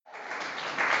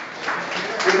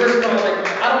first comment, like,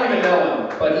 I don't even know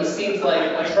him, but he seems like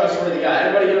a trustworthy guy.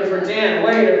 Everybody give it for Dan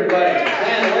Wade, everybody.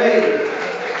 Dan Wade.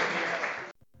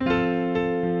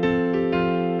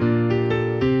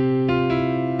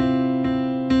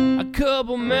 A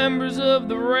couple members of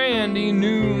the Randy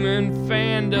Newman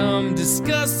fandom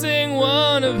discussing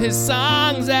one of his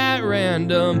songs at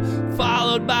random,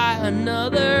 followed by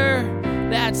another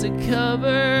that's a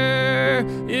cover.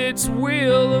 It's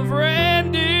Wheel of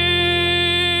Randy.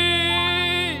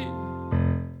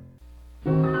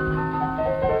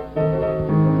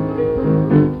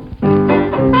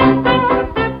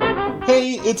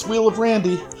 Hey, it's Wheel of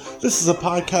Randy. This is a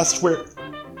podcast where...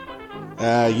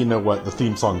 you know what? The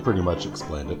theme song pretty much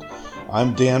explained it.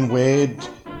 I'm Dan Wade.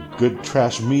 Good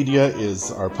Trash Media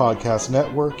is our podcast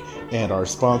network, and our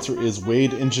sponsor is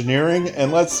Wade Engineering.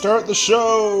 And let's start the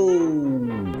show!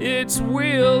 It's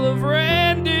Wheel of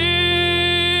Randy.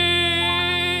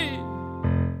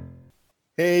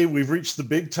 Hey, we've reached the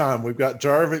big time. We've got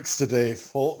Jarvix today,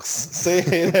 folks. Say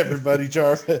hey to everybody,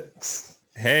 Jarvix.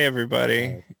 Hey,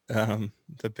 everybody.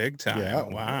 The big time. Yeah,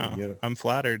 wow. yeah. I'm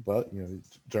flattered. But,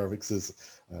 Jarvix is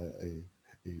a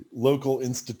local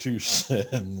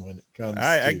institution when it comes to...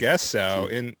 I guess so.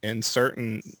 In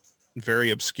certain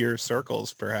very obscure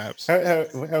circles, perhaps. How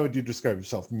would you describe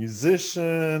yourself?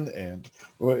 Musician and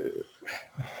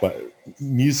what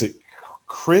music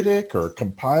critic or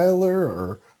compiler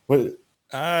or what?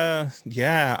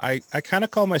 Yeah, I kind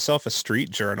of call myself a street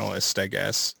journalist, I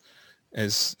guess,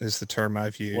 is the term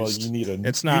I've used. Well, you need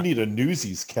a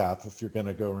Newsies cap if you're going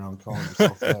to go around calling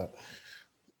yourself that.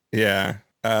 Yeah.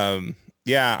 I'm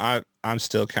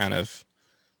still kind of,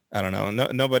 I don't know.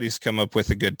 Nobody's come up with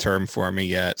a good term for me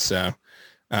yet. So,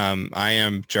 I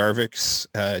am Jarvix,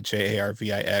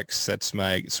 Jarvix. That's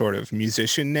my sort of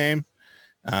musician name.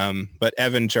 But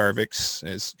Evan Jarvix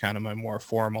is kind of my more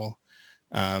formal.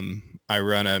 I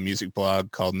run a music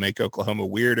blog called Make Oklahoma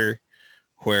Weirder,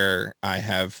 where I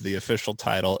have the official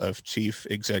title of Chief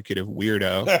Executive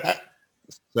Weirdo.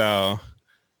 So,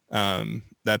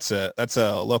 that's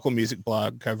a local music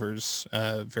blog, covers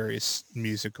various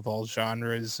music of all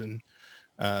genres and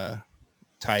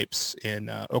types in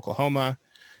Oklahoma.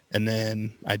 And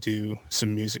then I do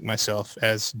some music myself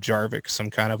as Jarvix, some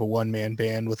kind of a one-man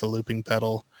band with a looping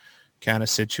pedal kind of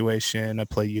situation. I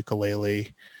play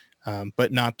ukulele,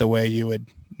 but not the way you would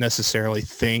necessarily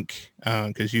think,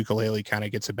 because ukulele kind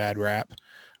of gets a bad rap.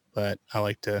 But I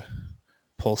like to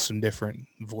pull some different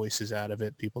voices out of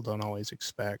it people don't always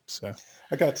expect. So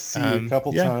I got to see you a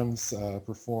couple times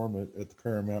perform at the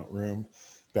Paramount Room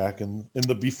back in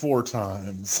the before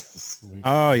times.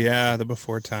 Oh yeah, the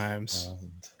before times.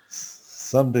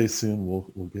 Someday soon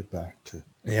we'll get back to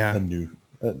a new.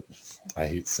 I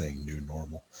hate saying new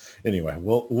normal. Anyway,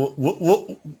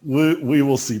 we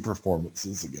will see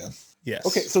performances again. Yes.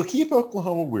 Okay, so keep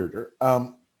Oklahoma weirder.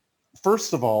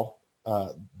 First of all,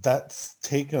 that's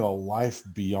taken a life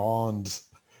beyond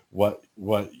what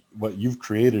you've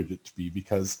created it to be,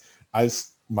 because I've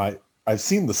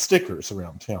seen the stickers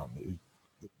around town.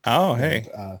 Oh, hey.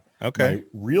 Okay. My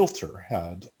realtor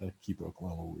had a Keep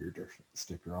Oklahoma Weirder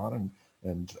sticker on,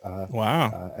 and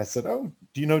wow. I said, "Oh,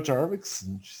 do you know Jarvix?"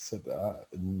 And she said,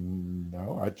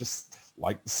 "No, I just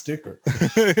like the sticker."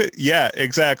 Yeah,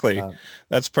 exactly.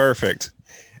 That's perfect.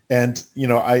 And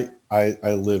I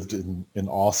lived in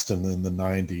Austin in the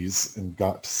 90s and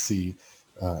got to see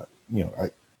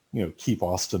Keep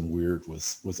Austin Weird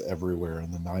was everywhere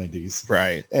in the 90s.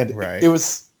 Right. And right. It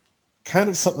was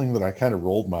kind of something that I kind of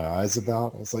rolled my eyes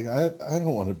about. I was like, I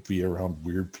don't want to be around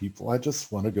weird people. I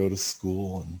just want to go to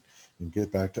school and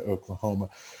get back to Oklahoma.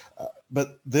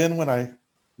 But then when I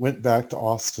went back to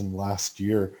Austin last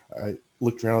year, I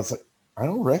looked around. I was like, I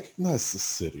don't recognize this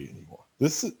city anymore.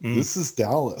 This is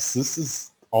Dallas. This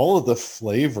is all of the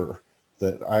flavor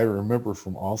that I remember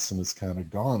from Austin is kind of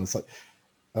gone. It's like,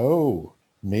 oh,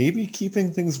 maybe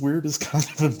keeping things weird is kind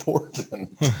of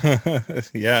important.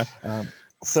 Yeah.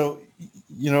 So,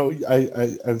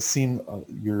 I've seen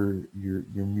your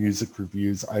music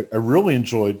reviews. I really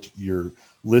enjoyed your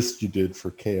list you did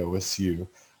for KOSU,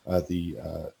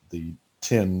 the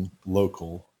 10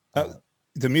 local.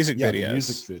 The music videos. The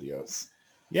music videos.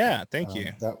 Yeah, thank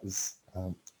you. That was,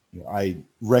 I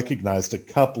recognized a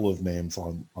couple of names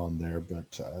on there,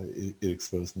 but it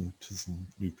exposed me to some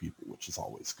new people, which is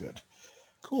always good.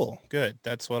 Cool. Good.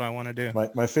 That's what I want to do.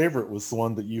 My favorite was the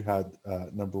one that you had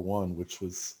number one, which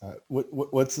was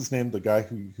what's his name? The guy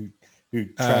who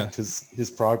tracked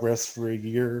his progress for a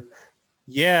year.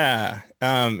 Yeah.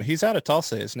 He's out of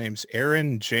Tulsa. His name's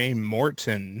Aaron J.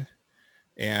 Morton.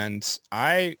 And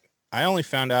I only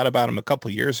found out about him a couple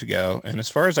years ago. And as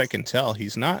far as I can tell,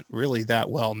 he's not really that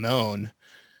well known.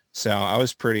 So I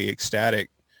was pretty ecstatic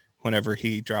whenever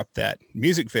he dropped that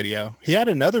music video. He had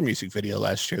another music video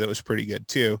last year that was pretty good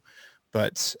too,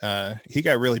 but he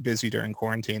got really busy during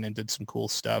quarantine and did some cool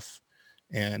stuff.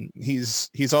 And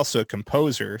he's also a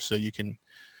composer, so you can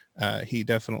he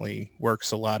definitely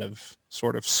works a lot of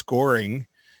sort of scoring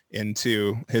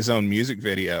into his own music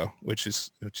video, which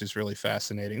is really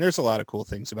fascinating. There's a lot of cool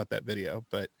things about that video,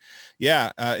 but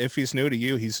yeah, if he's new to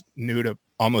you, he's new to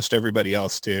almost everybody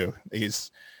else too.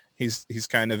 He's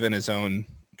kind of in his own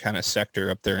kind of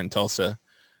sector up there in Tulsa,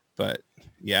 but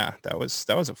yeah, that was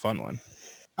a fun one.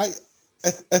 I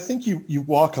think you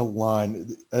walk a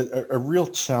line, a real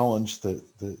challenge that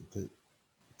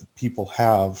people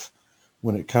have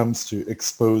when it comes to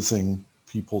exposing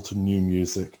people to new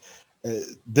music,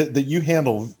 that you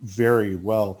handle very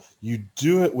well. You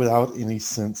do it without any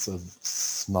sense of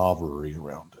snobbery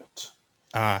around it.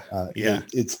 Yeah.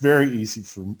 It's very easy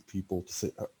for people to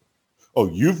say, "Oh,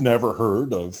 you've never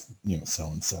heard of so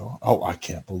and so? Oh, I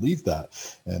can't believe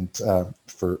that." And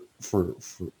for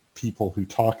people who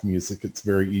talk music, it's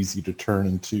very easy to turn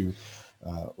into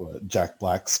Jack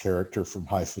Black's character from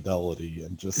High Fidelity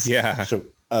and just show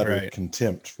utter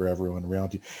contempt for everyone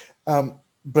around you.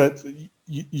 But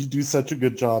you do such a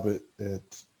good job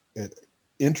at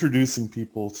introducing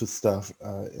people to stuff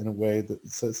in a way that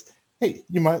says, "Hey,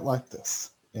 you might like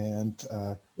this, and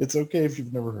it's okay if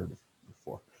you've never heard of it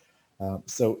before."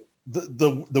 So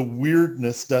the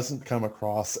weirdness doesn't come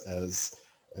across as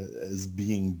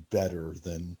being better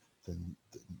than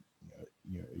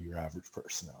your average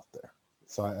person out there.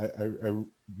 So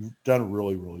you've done a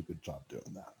really, really good job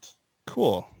doing that.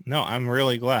 Cool. No, I'm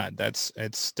really glad.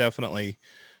 It's definitely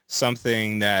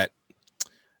something that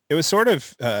it was sort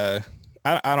of, I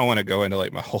don't want to go into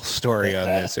like my whole story on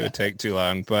this. It would take too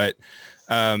long, but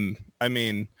I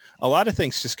mean, a lot of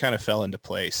things just kind of fell into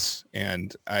place,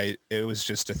 and it was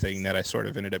just a thing that I sort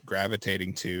of ended up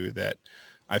gravitating to that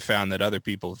I found that other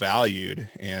people valued.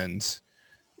 And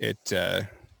it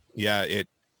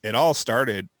all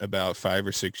started about 5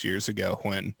 or 6 years ago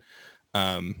when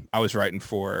I was writing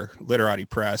for Literati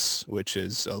Press, which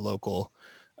is a local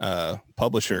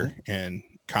publisher and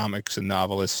comics and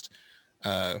novelist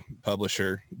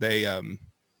publisher. They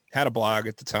had a blog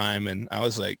at the time, and I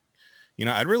was like,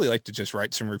 I'd really like to just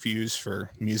write some reviews for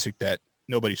music that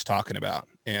nobody's talking about.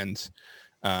 And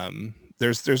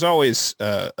there's always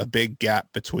a big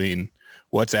gap between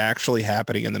what's actually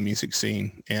happening in the music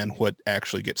scene and what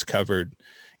actually gets covered,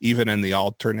 even in the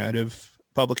alternative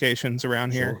publications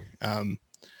around here.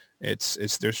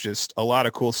 There's just a lot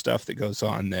of cool stuff that goes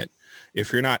on that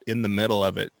if you're not in the middle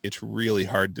of it, it's really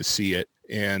hard to see it.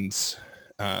 And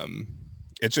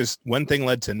it's just one thing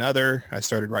led to another. I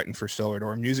started writing for Stellar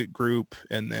Door Music Group,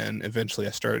 and then eventually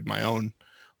I started my own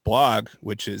blog,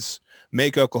 which is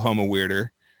Make Oklahoma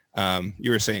Weirder.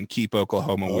 You were saying Keep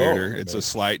Oklahoma Weirder. It's a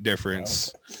slight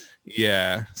difference.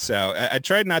 Yeah. So I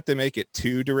tried not to make it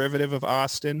too derivative of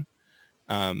Austin.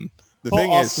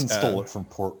 Austin stole it from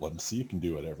Portland, so you can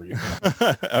do whatever you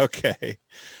want. Okay.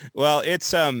 Well,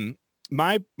 it's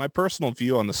my personal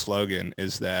view on the slogan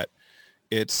is that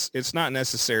it's not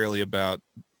necessarily about,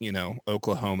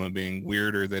 Oklahoma being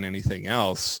weirder than anything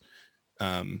else.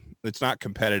 It's not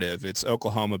competitive. It's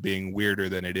Oklahoma being weirder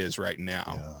than it is right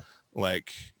now. Yeah.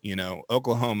 Like,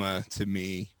 Oklahoma to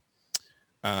me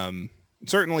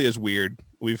certainly is weird.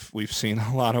 We've seen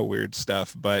a lot of weird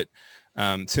stuff, but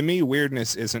to me,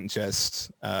 weirdness isn't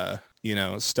just,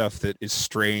 stuff that is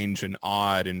strange and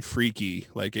odd and freaky.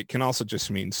 Like, it can also just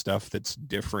mean stuff that's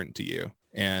different to you.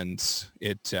 And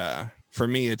it, for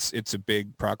me, it's a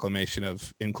big proclamation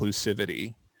of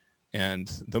inclusivity. And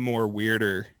the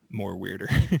weirder,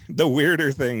 the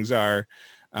weirder things are,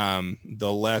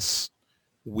 the less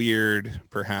weird,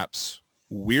 perhaps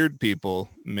weird people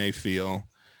may feel.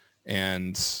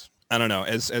 And I don't know,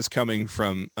 as coming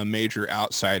from a major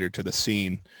outsider to the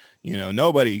scene,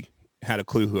 nobody had a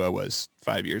clue who I was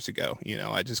 5 years ago.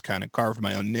 I just kind of carved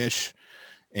my own niche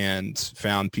and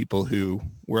found people who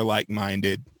were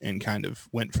like-minded and kind of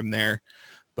went from there.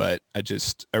 But I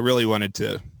really wanted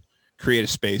to create a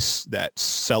space that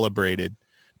celebrated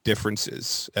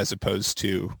differences as opposed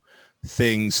to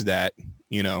things that,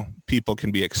 people can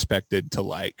be expected to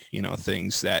like,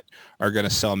 things that are going to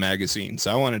sell magazines.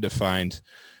 I wanted to find,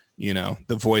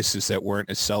 the voices that weren't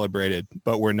as celebrated,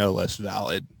 but were no less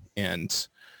valid. And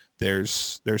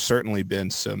there's certainly been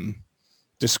some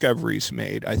discoveries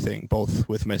made, I think, both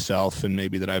with myself and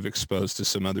maybe that I've exposed to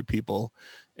some other people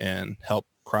and helped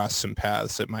cross some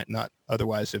paths that might not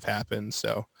otherwise have happened.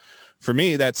 So for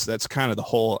me, that's kind of the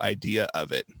whole idea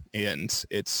of it. And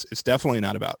it's definitely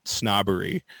not about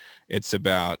snobbery. It's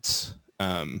about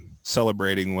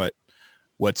celebrating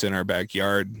what's in our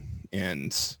backyard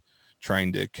and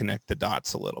trying to connect the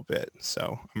dots a little bit.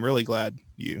 So I'm really glad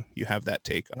you have that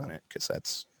take on it, because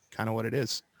that's kind of what it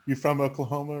is. You from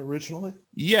Oklahoma originally?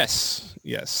 Yes.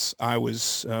 I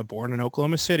was born in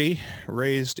Oklahoma City,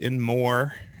 raised in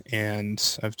Moore,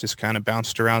 and I've just kind of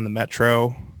bounced around the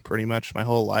metro pretty much my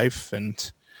whole life,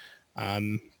 and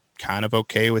I'm kind of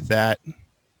okay with that.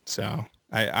 So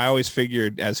I always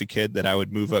figured as a kid that I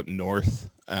would move up north.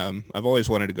 I've always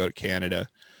wanted to go to Canada,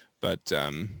 but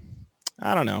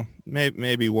I don't know.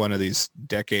 Maybe one of these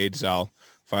decades I'll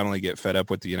finally get fed up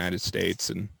with the United States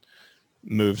and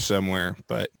move somewhere.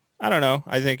 But I don't know.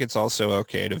 I think it's also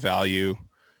okay to value,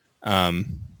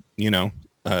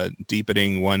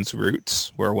 deepening one's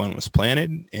roots where one was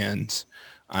planted. And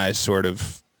I sort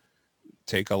of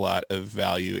take a lot of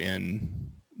value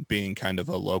in being kind of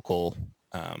a local.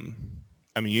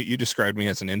 You described me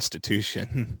as an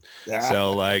institution. Yeah.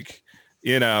 So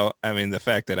the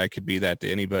fact that I could be that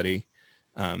to anybody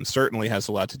certainly has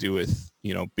a lot to do with,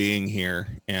 being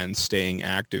here and staying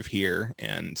active here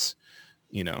and,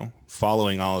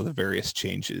 following all of the various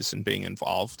changes and being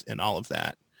involved in all of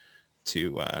that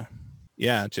to,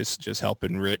 just help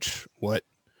enrich what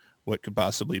could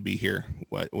possibly be here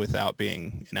without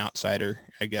being an outsider,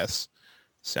 I guess.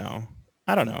 So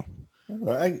I don't know.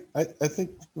 I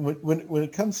think when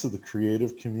it comes to the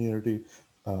creative community,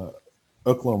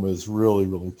 Oklahoma has really,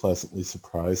 really pleasantly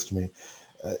surprised me.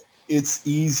 It's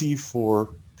easy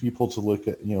for people to look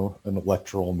at, an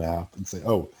electoral map and say,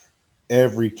 oh,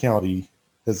 every county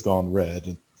has gone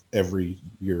red every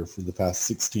year for the past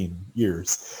 16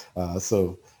 years.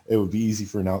 So it would be easy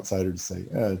for an outsider to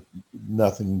say,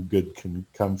 nothing good can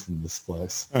come from this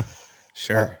place.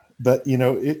 Sure. But,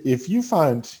 if you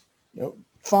find,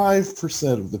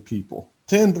 5% of the people,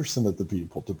 10% of the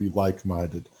people to be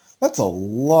like-minded, that's a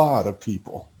lot of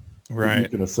people that you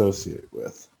can associate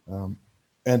with.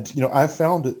 I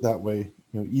found it that way,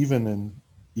 even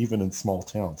in small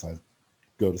towns. I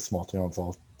go to small towns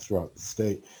all throughout the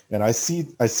state, and I see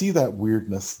that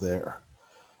weirdness there.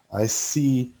 I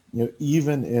see,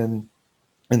 even in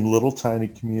little tiny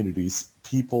communities,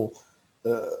 people,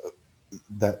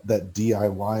 that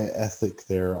DIY ethic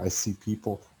there. I see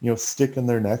people, sticking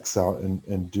their necks out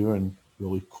and doing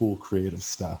really cool creative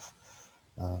stuff.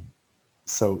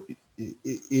 So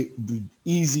it'd be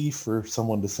easy for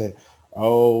someone to say,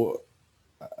 oh,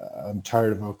 I'm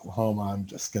tired of Oklahoma, I'm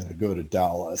just going to go to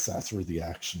Dallas. That's where the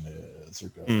action is, or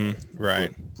go to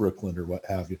Brooklyn or what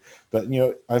have you. But,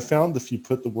 I found if you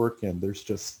put the work in, there's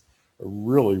just a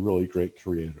really, really great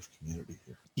creative community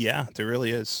here. Yeah, there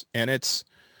really is. And it's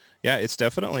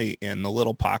definitely in the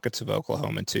little pockets of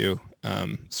Oklahoma too.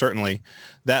 Certainly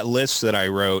that list that I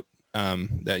wrote,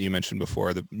 that you mentioned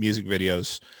before, the music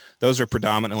videos, those are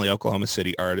predominantly Oklahoma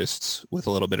City artists with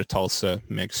a little bit of Tulsa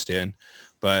mixed in.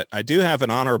 But I do have an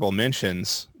honorable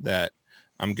mentions that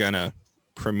I'm going to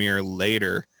premiere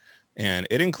later. And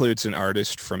it includes an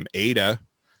artist from Ada,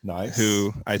 nice,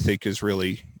 who I think is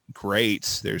really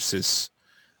great. There's this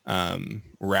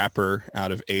rapper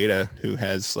out of Ada who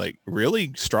has like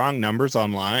really strong numbers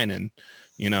online and,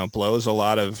 blows a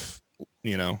lot of,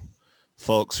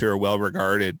 folks who are well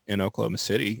regarded in Oklahoma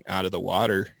City out of the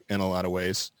water in a lot of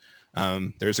ways.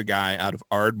 There's a guy out of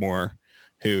Ardmore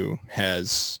who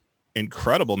has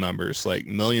incredible numbers, like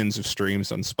millions of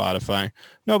streams on Spotify.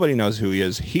 Nobody knows who he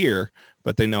is here,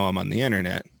 but they know him on the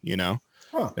internet,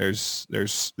 Huh. There's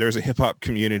a hip hop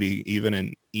community even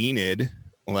in Enid.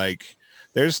 Like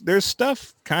there's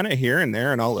stuff kind of here and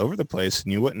there and all over the place,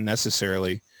 and you wouldn't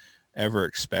necessarily ever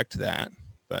expect that.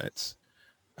 But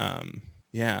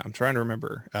I'm trying to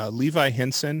remember. Levi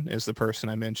Henson is the person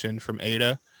I mentioned from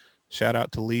Ada. Shout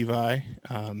out to Levi.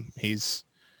 He's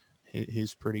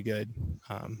pretty good.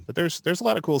 But there's a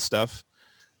lot of cool stuff.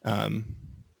 And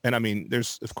I mean,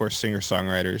 there's of course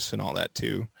singer-songwriters and all that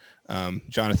too.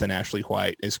 Jonathan Ashley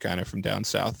White is kind of from down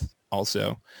south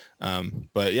also.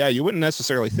 But yeah, you wouldn't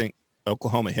necessarily think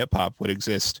Oklahoma hip hop would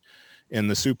exist in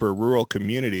the super rural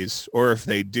communities, or if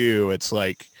they do, it's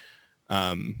like,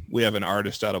 we have an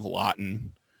artist out of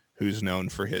Lawton who's known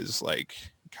for his like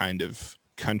kind of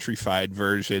countrified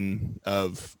version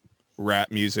of rap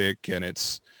music. And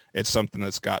it's something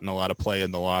that's gotten a lot of play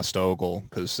in the Lost Ogle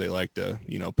because they like to,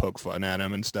 poke fun at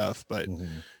him and stuff. But,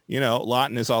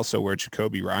 Lawton is also where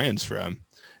Jacoby Ryan's from.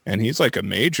 And he's like a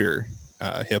major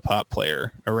hip hop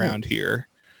player around here.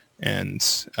 And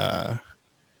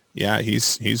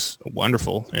he's a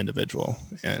wonderful individual.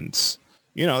 And,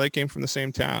 they came from the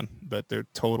same town, but they're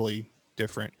totally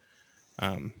different.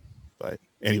 But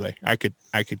anyway, I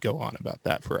could go on about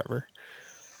that forever.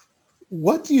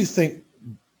 What do you think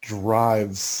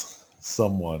drives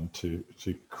someone to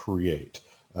create.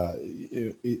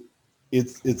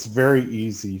 It's very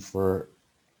easy for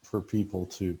people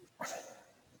to.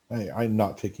 I'm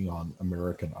not picking on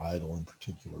American Idol in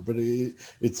particular, but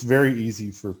it's very easy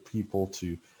for people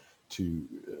to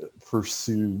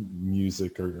pursue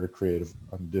music or creative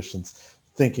auditions,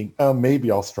 thinking, oh,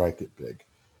 maybe I'll strike it big.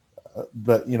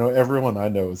 But everyone I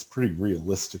know is pretty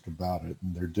realistic about it,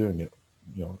 and they're doing it,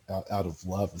 out of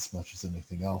love as much as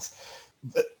anything else.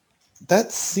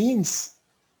 That seems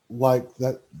like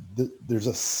that there's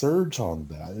a surge on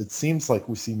that. It seems like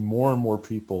we see more and more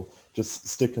people just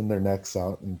sticking their necks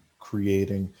out and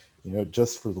creating,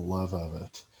 just for the love of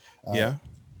it. Yeah.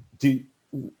 Do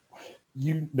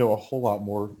you know a whole lot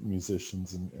more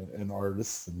musicians and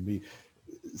artists than me?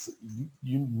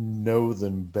 You know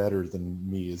them better than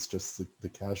me as just the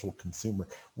casual consumer.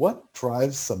 What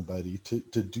drives somebody to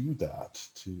do that,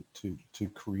 to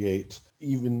create,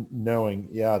 even knowing,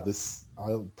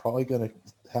 I'm probably going to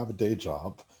have a day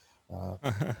job.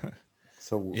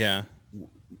 So yeah,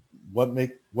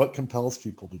 what compels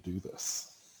people to do this?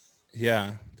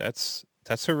 Yeah, that's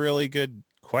a really good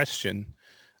question.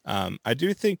 I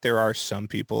do think there are some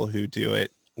people who do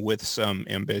it with some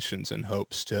ambitions and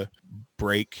hopes to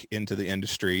break into the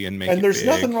industry and make it and there's big.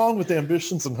 Nothing wrong with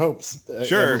ambitions and hopes.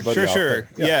 Sure.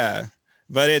 Yeah.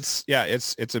 But it's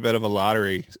a bit of a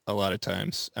lottery a lot of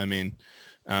times. I mean,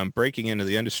 breaking into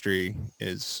the industry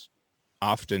is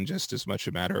often just as much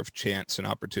a matter of chance and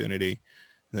opportunity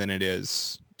than it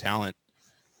is talent,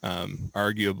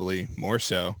 arguably more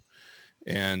so.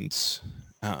 And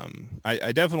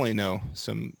I definitely know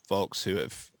some folks who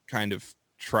have kind of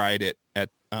tried it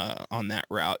on that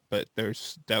route, but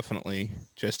there's definitely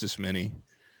just as many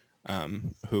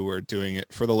who are doing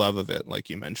it for the love of it, like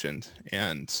you mentioned.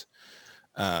 And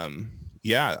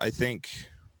I think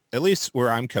at least where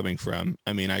I'm coming from,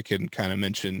 I mean, I can kind of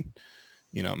mention,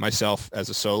 myself as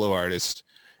a solo artist.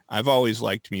 I've always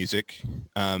liked music,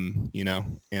 and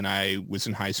I was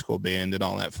in high school band and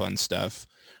all that fun stuff,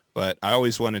 but I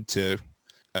always wanted to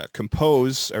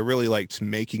compose. I really liked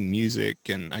making music,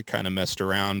 and I kind of messed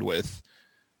around with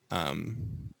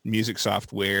music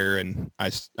software, and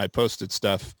I posted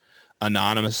stuff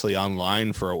anonymously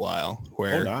online for a while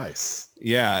where, oh, nice.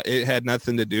 Yeah, it had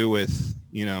nothing to do with,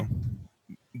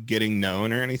 getting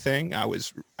known or anything. I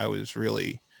was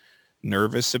really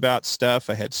nervous about stuff.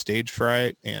 I had stage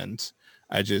fright, and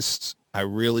I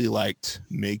really liked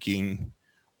making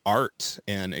art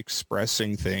and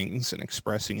expressing things and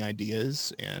expressing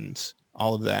ideas and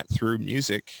all of that through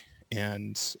music.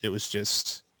 And it was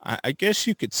just, I guess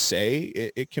you could say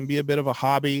it can be a bit of a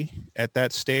hobby at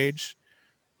that stage,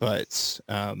 but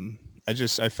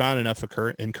I found enough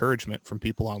encouragement from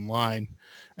people online.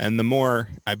 And the more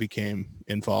I became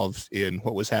involved in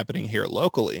what was happening here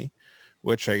locally,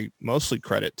 which I mostly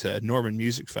credit to Norman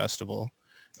Music Festival,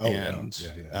 and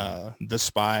the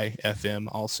Spy FM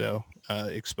also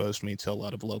exposed me to a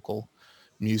lot of local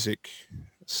music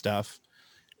stuff.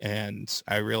 And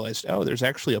I realized, there's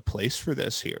actually a place for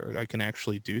this here. I can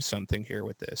actually do something here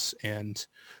with this. And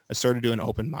I started doing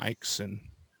open mics, and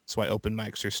that's why open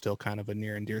mics are still kind of a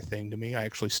near and dear thing to me. I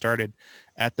actually started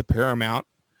at the Paramount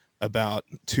about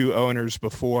 2 owners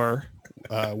before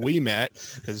we met,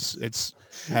 because it's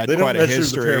had quite a history. They don't measure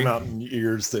the Paramount in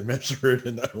years, they measure it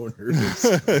in owners.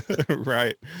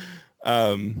 Right.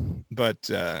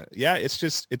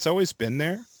 It's always been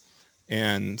there.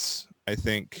 And I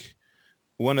think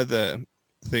one of the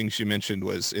things you mentioned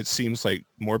was, it seems like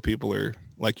more people are,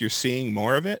 like, you're seeing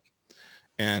more of it.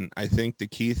 And I think the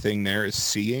key thing there is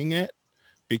seeing it,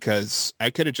 because I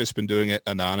could have just been doing it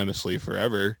anonymously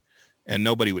forever and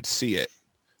nobody would see it.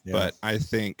 Yeah. But I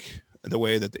think the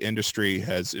way that the industry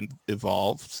has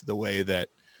evolved, the way that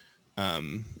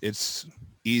it's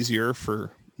easier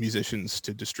for musicians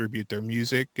to distribute their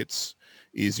music, it's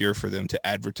easier for them to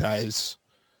advertise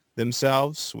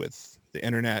themselves with the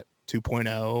internet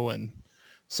 2.0 and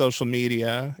social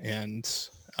media and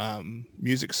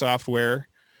music software.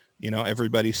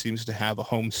 Everybody seems to have a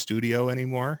home studio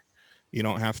anymore. You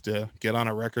don't have to get on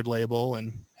a record label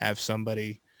and have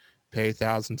somebody pay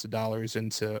thousands of dollars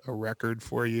into a record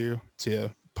for you to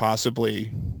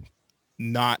possibly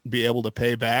not be able to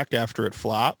pay back after it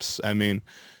flops. I mean,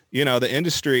 the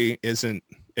industry it's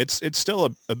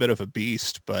still a bit of a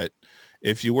beast, but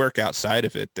if you work outside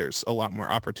of it, there's a lot more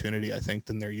opportunity, I think,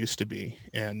 than there used to be.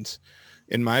 And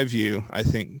in my view, I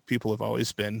think people have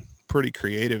always been pretty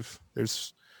creative.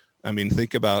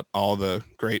 Think about all the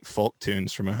great folk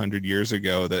tunes from 100 years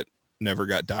ago that never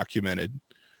got documented,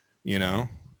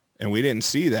 and we didn't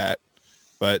see that,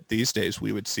 but these days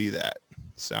we would see that.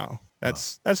 So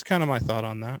that's kind of my thought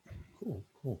on that. Cool.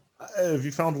 Have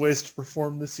you found ways to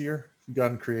perform this year? You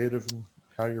gotten creative in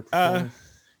how you're performing?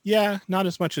 Yeah, not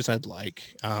as much as I'd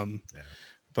like.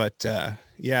 But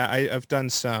yeah, I've done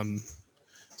some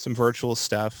virtual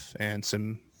stuff and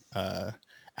some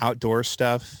outdoor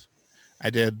stuff. I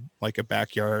did like a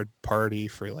backyard party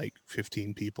for like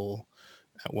 15 people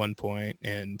at one point,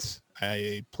 and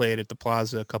I played at the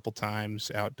plaza a couple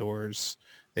times outdoors.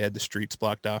 They had the streets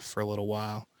blocked off for a little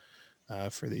while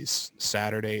for these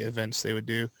Saturday events they would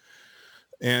do.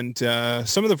 And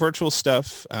some of the virtual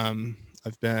stuff,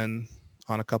 I've been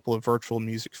on a couple of virtual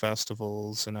music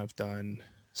festivals, and I've done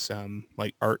some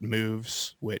like Art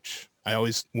Moves, which I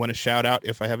always want to shout out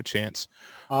if I have a chance.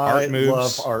 I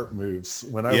love Art Moves.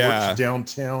 When I worked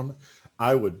downtown,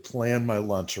 I would plan my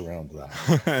lunch around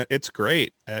that. It's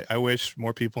great. I wish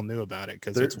more people knew about it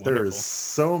because it's wonderful. There is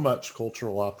so much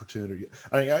cultural opportunity.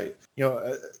 I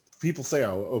mean, people say,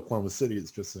 oh, Oklahoma City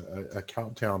is just a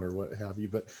town or what have you,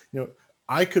 but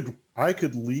I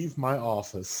could leave my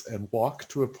office and walk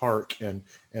to a park and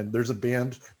there's a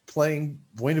band playing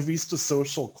Buena Vista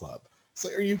Social Club. It's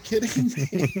like, are you kidding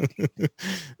me?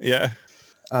 Yeah.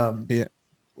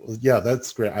 Yeah,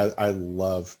 that's great. I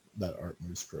love that Art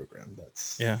Moves program.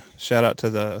 Shout out to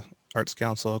the Arts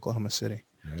Council Oklahoma City.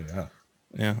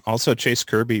 Yeah. Also Chase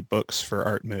Kirby books for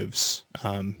Art Moves.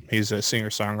 He's a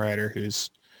singer-songwriter who's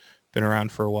been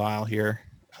around for a while here.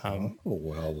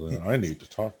 Well, then I need to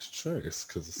talk to Chase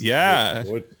because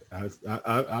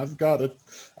I've got a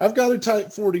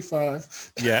Type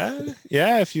 45. Yeah.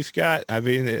 If you've got, I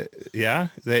mean,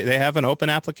 they have an open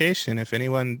application. If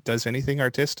anyone does anything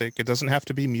artistic, it doesn't have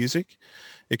to be music.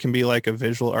 It can be like a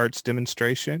visual arts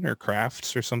demonstration or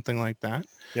crafts or something like that.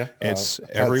 Yeah, it's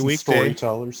every weekday.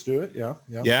 Storytellers do it.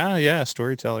 Yeah.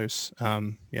 Storytellers.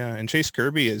 And Chase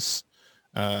Kirby is.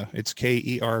 It's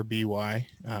Kerby,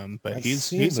 but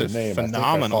he's a name. phenomenal.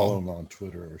 I think I follow him on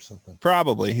Twitter or something.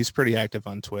 Probably, he's pretty active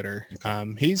on Twitter.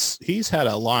 He's had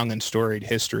a long and storied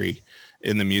history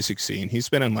in the music scene. He's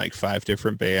been in like 5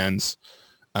 different bands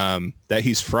that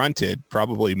he's fronted.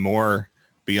 Probably more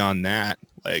beyond that.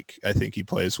 Like I think he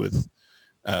plays with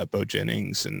Bo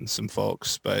Jennings and some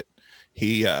folks, but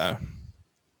he's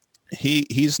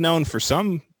known for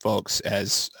some folks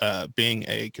as being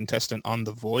a contestant on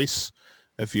The Voice.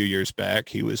 A few years back,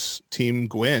 he was Team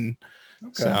Gwen.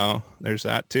 Okay. So there's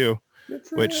that too,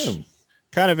 which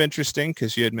kind of interesting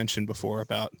because you had mentioned before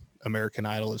about American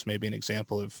Idol as maybe an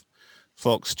example of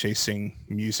folks chasing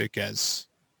music as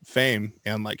fame.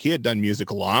 And like he had done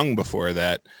music long before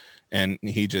that. And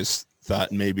he just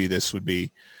thought maybe this would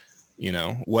be,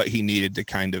 what he needed to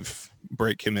kind of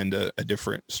break him into a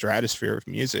different stratosphere of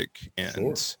music.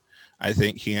 And I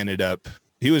think he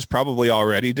was probably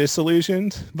already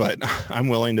disillusioned, but I'm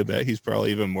willing to bet he's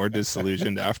probably even more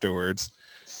disillusioned afterwards.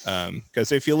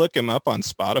 Because if you look him up on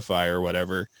Spotify or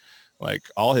whatever, like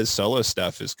all his solo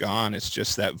stuff is gone. It's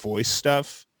just that voice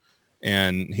stuff.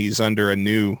 And he's under a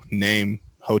new name,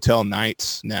 Hotel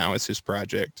Nights now is his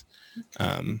project.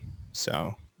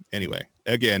 So anyway,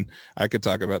 again, I could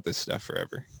talk about this stuff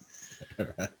forever. All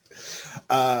right.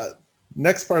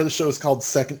 Next part of the show is called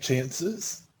Second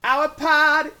Chances. Our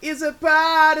pod is a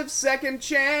pod of second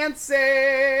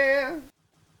chances.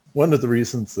 One of the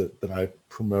reasons that I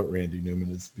promote Randy Newman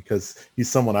is because he's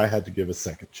someone I had to give a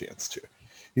second chance to.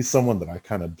 He's someone that I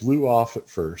kind of blew off at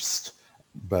first,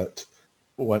 but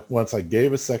once I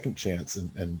gave a second chance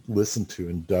and listened to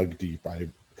and dug deep, I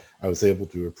was able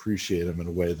to appreciate him in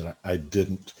a way that I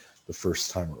didn't the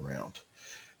first time around.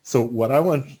 So what I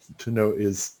want to know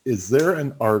is there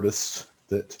an artist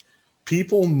that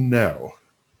people know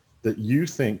that you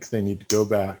think they need to go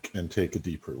back and take a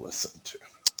deeper listen to?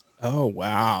 Oh,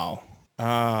 wow.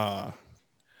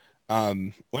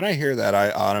 When I hear that,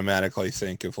 I automatically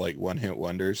think of like one-hit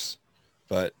wonders,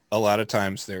 but a lot of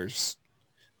times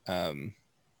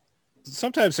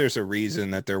sometimes there's a reason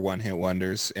that they're one-hit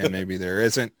wonders and maybe there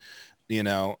isn't,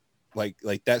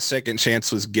 like that second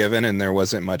chance was given and there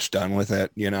wasn't much done with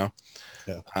it, Yeah.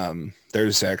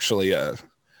 There's actually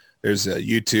there's a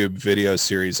YouTube video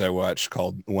series I watched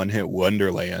called One Hit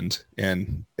Wonderland.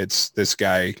 And it's this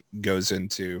guy goes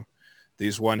into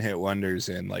these one hit wonders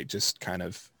and like just kind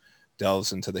of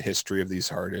delves into the history of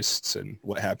these artists and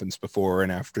what happens before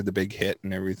and after the big hit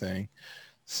and everything.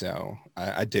 So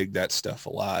I dig that stuff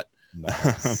a lot.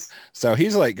 Nice. So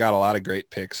he's like got a lot of great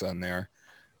picks on there.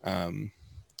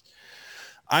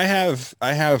 I have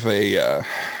a,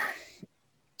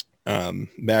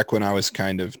 back when I was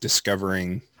kind of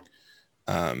discovering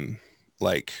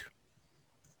like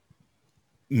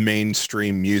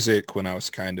mainstream music, when I was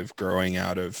kind of growing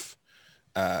out of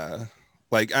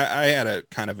like I had a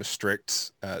kind of a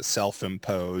strict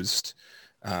self-imposed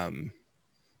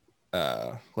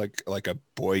like a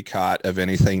boycott of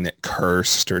anything that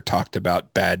cursed or talked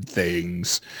about bad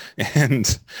things.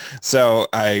 And so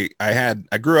I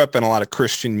grew up in a lot of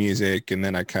Christian music, and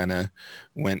then I kind of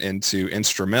went into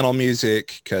instrumental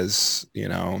music because, you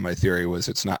know, my theory was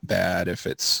it's not bad if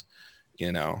it's,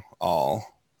 you know, all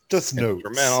Just notes.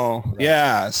 instrumental. Right.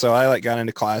 Yeah. So I like got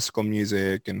into classical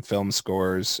music and film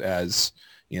scores, as,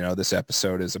 you know, this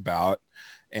episode is about.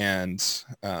 And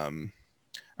I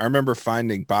remember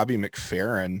finding Bobby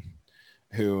McFerrin,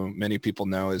 who many people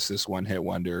know as this one-hit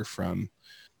wonder from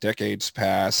decades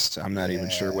past. I'm not even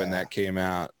sure when that came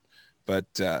out, but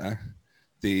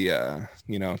you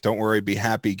know, Don't Worry, Be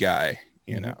Happy guy,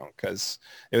 you know, because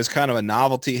it was kind of a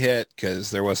novelty hit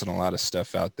because there wasn't a lot of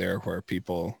stuff out there where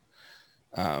people,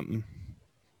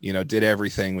 you know, did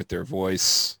everything with their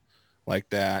voice like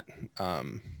that.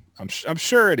 I'm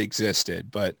sure it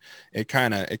existed, but it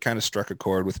kind of struck a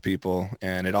chord with people,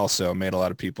 and it also made a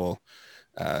lot of people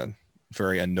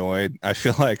very annoyed. I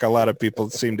feel like a lot of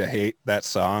people seem to hate that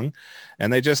song,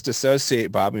 and they just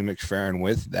associate Bobby McFerrin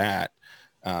with that.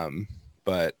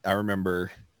 But I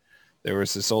remember there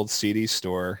was this old CD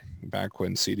store back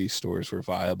when CD stores were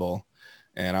viable,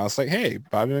 and I was like, hey,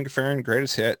 Bobby McFerrin,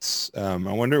 greatest hits. I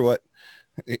wonder what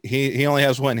he only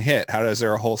has one hit. How is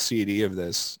there a whole CD of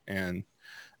this? And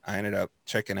I ended up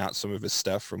checking out some of his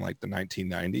stuff from like the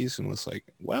 1990s and was like,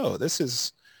 whoa, this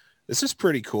is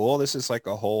pretty cool. This is like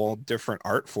a whole different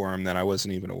art form that I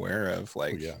wasn't even aware of.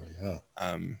 Like,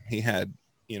 he had,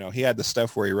 you know, he had the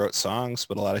stuff where he wrote songs,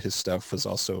 but a lot of his stuff was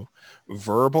also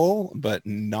verbal, but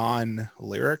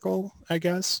non-lyrical, I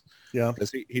guess. Yeah.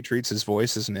 Because he treats his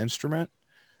voice as an instrument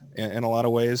in a lot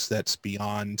of ways that's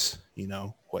beyond, you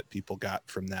know, what people got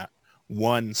from that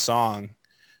one song.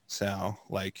 So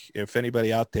like if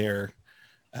anybody out there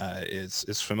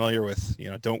is familiar with, you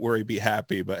know, Don't Worry, Be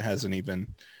Happy, but hasn't even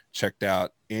checked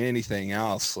out anything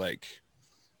else, like,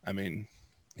 I mean,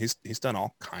 he's done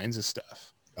all kinds of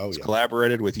stuff. He's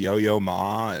collaborated with Yo-Yo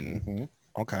Ma and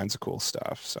all kinds of cool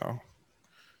stuff. So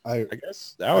I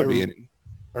guess that would be it.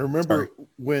 I remember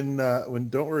when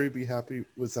Don't Worry, Be Happy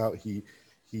was out, he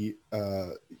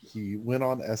went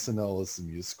on SNL as a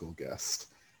musical guest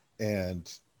and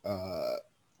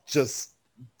just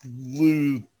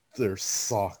blew their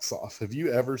socks off. Have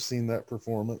you ever seen that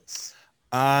performance?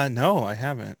 No, I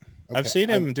haven't. Okay. I've seen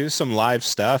him do some live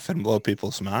stuff and blow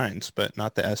people's minds, but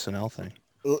not the SNL thing.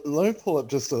 Let me pull up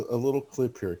just a little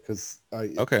clip here because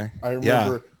I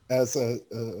remember as I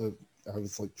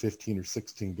was like 15 or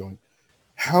 16 going,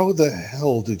 how the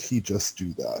hell did he just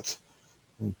do that?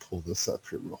 Let me pull this up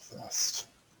here real fast.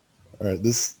 All right,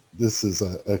 this is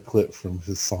a clip from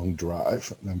his song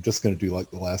Drive, and I'm just going to do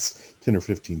like the last 10 or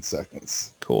 15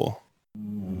 seconds. Cool.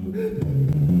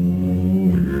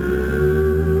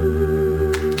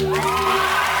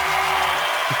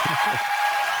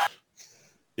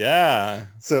 Yeah.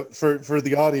 So for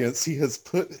the audience, he has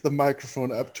put the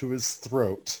microphone up to his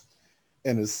throat,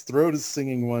 and his throat is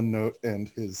singing one note and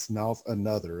his mouth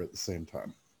another at the same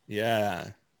time. Yeah.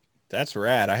 That's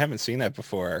rad. I haven't seen that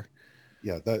before.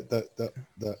 Yeah,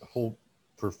 that whole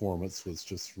performance was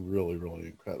just really, really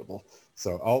incredible.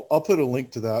 So I'll put a link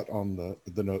to that on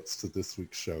the notes to this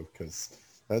week's show, because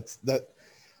that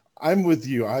I'm with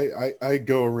you. I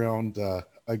go around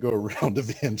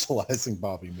evangelizing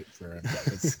Bobby McFerrin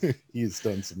because he's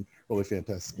done some really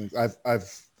fantastic things.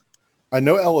 I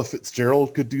know Ella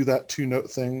Fitzgerald could do that 2-note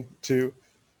thing too.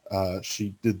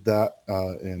 She did that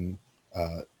in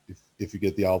if you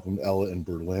get the album Ella in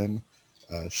Berlin.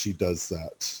 She does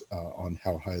that on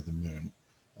How High the Moon.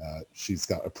 She's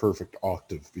got a perfect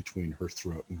octave between her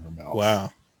throat and her mouth.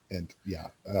 Wow. And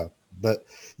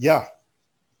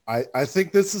I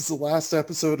think this is the last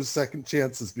episode of Second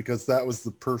Chances because that was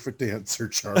the perfect answer,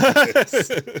 Charlie.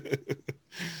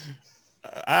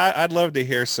 I'd love to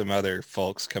hear some other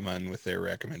folks come on with their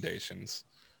recommendations.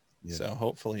 Yeah. So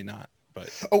hopefully not.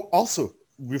 But also,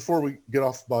 before we get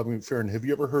off Bobby McFerrin, have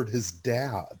you ever heard his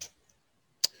dad?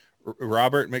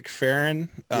 Robert McFerrin?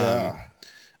 Yeah.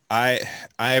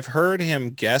 I've heard him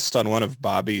guest on one of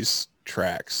Bobby's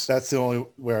tracks. That's the only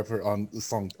way I've heard on the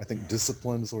song. I think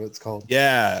Discipline is what it's called.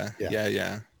 Yeah.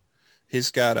 He's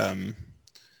got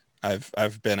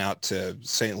I've been out to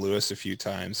St. Louis a few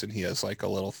times, and he has like a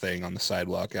little thing on the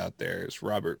sidewalk out there. It's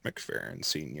Robert McFerrin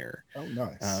Sr. Oh,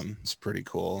 nice. It's pretty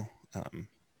cool.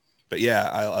 But yeah,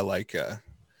 I like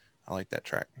that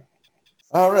track.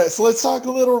 All right, so let's talk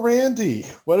a little Randy.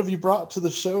 What have you brought to the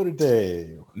show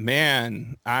today?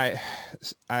 Man, I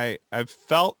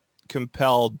felt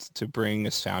compelled to bring a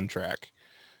soundtrack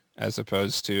as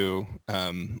opposed to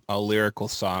a lyrical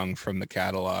song from the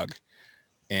catalog.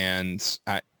 And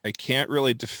I can't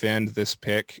really defend this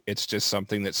pick. It's just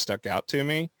something that stuck out to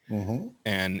me. Mm-hmm.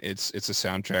 And it's a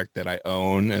soundtrack that I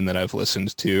own and that I've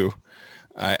listened to.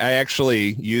 I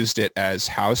actually used it as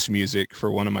house music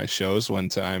for one of my shows one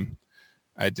time.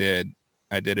 I did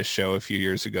a show a few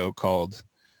years ago called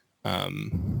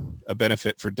A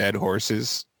Benefit for Dead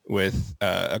Horses with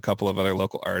a couple of other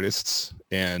local artists,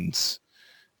 and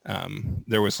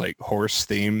there was like horse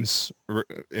themes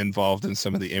involved in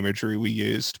some of the imagery we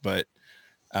used. But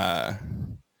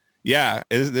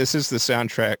this is the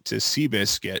soundtrack to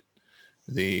Seabiscuit,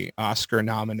 the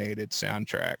Oscar-nominated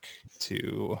soundtrack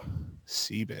to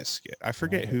Seabiscuit. I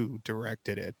forget who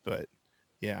directed it, but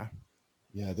yeah.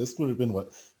 Yeah, this would have been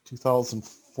what,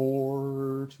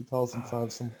 2004,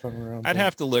 2005, sometime around. I'd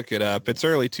have to look it up. It's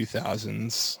early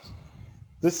 2000s.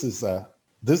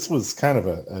 This was kind of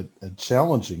a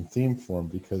challenging theme for him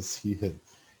because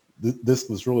this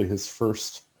was really his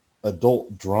first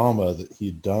adult drama that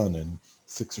he'd done in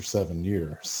 6 or 7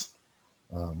 years.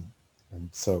 And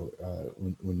so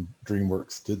when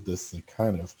DreamWorks did this, they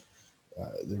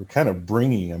were kind of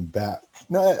bringing him back.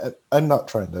 No, I'm not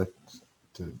trying to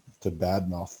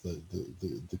badmouth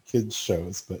the kids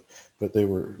shows, but they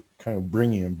were kind of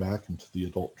bringing him back into the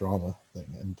adult drama thing.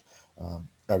 And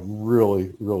I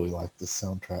really, really like this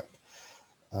soundtrack.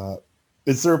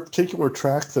 Is there a particular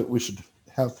track that we should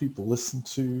have people listen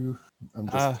to? I'm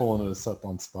just pulling this up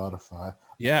on Spotify.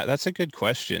 Yeah, that's a good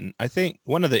question. I think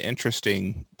one of the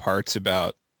interesting parts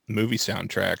about movie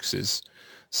soundtracks is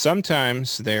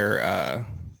sometimes they're,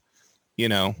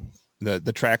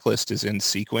 the track list is in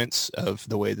sequence of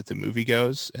the way that the movie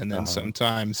goes. And then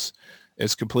sometimes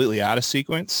it's completely out of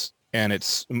sequence and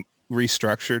it's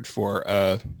restructured for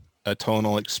a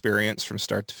tonal experience from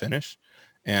start to finish.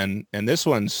 And this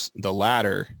one's the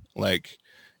latter. Like,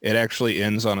 it actually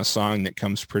ends on a song that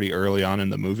comes pretty early on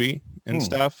in the movie and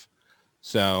stuff.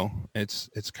 So it's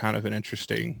kind of an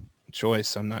interesting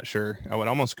choice. I'm not sure. I would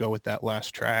almost go with that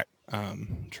last track.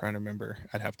 I'm trying to remember.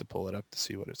 I'd have to pull it up to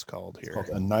see what it's called here. It's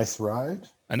called A Nice Ride?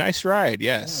 A Nice Ride,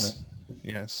 yes.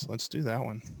 Yeah. Yes, let's do that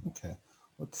one. Okay.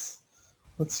 Let's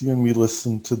you and me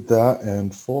listen to that.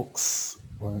 And folks,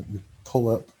 why don't you pull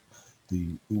up the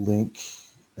link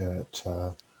at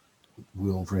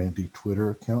Will Randy Twitter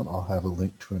account. I'll have a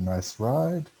link to A Nice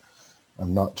Ride.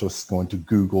 I'm not just going to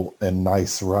Google A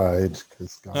Nice Ride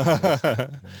because God knows what I'm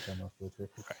gonna come up with here.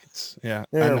 Right. Yeah.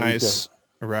 There A Nice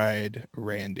Ride,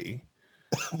 Randy.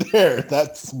 There,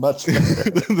 that's much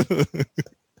better.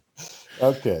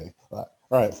 Okay. All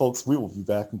right, folks, we will be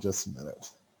back in just a minute.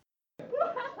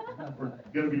 We're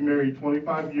going to be married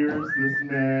 25 years this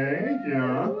May,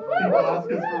 yeah. People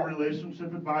ask us for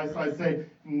relationship advice. I say,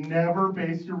 never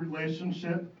base your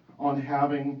relationship on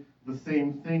having the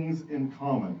same things in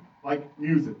common, like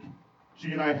music.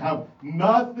 She and I have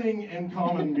nothing in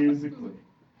common musically.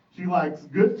 She likes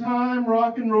good time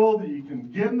rock and roll that you can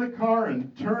get in the car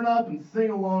and turn up and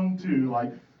sing along to,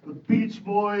 like the Beach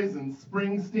Boys and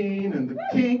Springsteen and the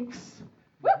Kinks.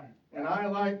 And I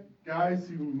like guys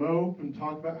who mope and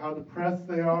talk about how depressed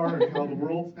they are and how the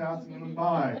world's passing them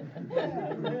by.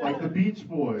 Like the Beach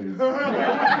Boys,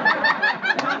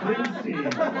 Springsteen,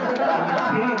 and the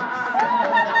Kinks.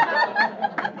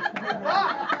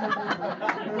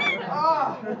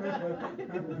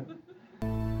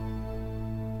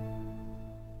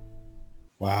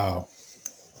 Wow.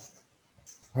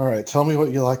 All right, tell me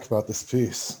what you like about this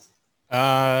piece.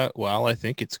 Well, I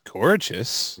think it's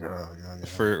gorgeous. Yeah.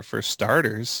 For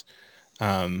starters.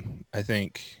 I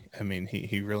think,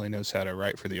 he really knows how to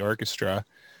write for the orchestra,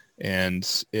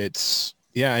 and it's,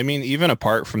 even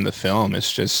apart from the film,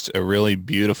 it's just a really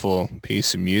beautiful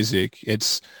piece of music.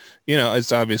 It's,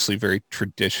 it's obviously very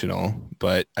traditional,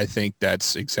 but I think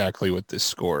that's exactly what this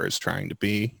score is trying to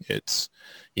be. It's,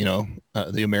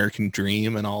 the American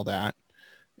dream and all that.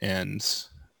 And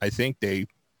I think they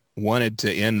wanted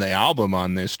to end the album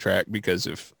on this track because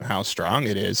of how strong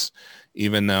it is,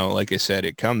 even though, like I said,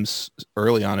 it comes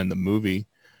early on in the movie.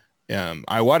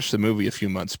 I watched the movie a few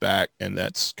months back, and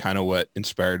that's kind of what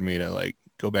inspired me to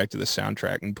go back to the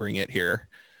soundtrack and bring it here.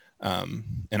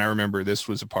 And I remember this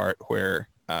was a part where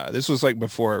this was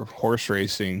before horse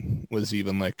racing was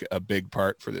even a big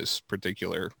part for this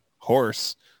particular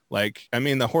horse.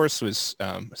 The horse was,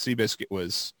 Seabiscuit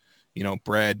was,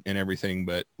 bred and everything,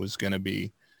 but was going to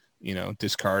be,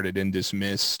 discarded and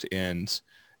dismissed. And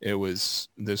it was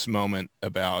this moment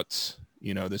about,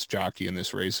 this jockey and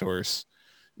this racehorse,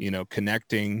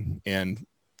 connecting and,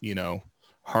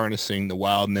 harnessing the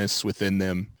wildness within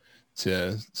them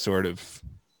to sort of,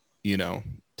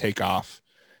 take off.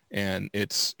 and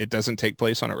it doesn't take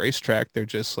place on a racetrack. They're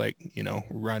just like, you know,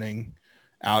 running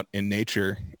out in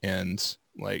nature. And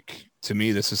like, to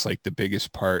me, this is like the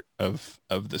biggest part of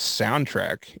the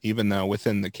soundtrack, even though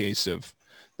within the case of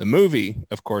the movie,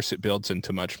 of course, it builds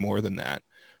into much more than that.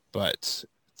 But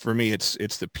for me,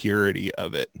 it's the purity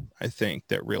of it, I think,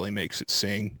 that really makes it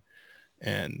sing.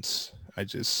 And I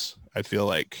feel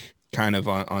like kind of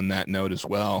on that note as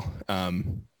well,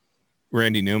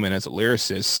 Randy Newman as a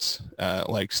lyricist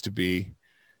likes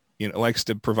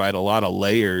to provide a lot of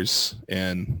layers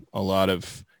and a lot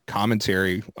of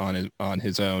commentary on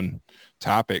his own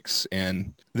topics.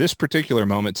 And this particular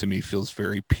moment to me feels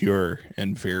very pure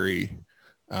and very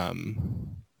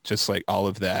just like all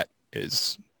of that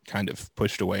is kind of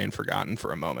pushed away and forgotten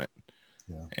for a moment.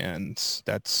 Yeah. And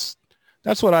that's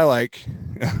what I like.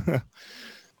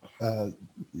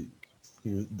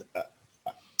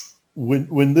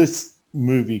 When this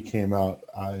movie came out,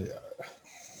 I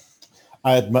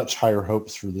had much higher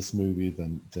hopes for this movie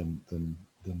than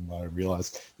what I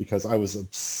realized, because I was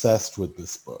obsessed with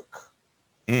this book.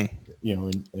 You know,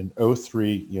 in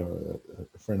 2003, you know,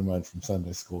 a friend of mine from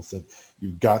Sunday school said,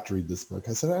 "You've got to read this book."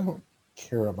 I said, "I don't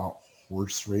care about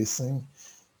horse racing.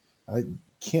 I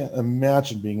can't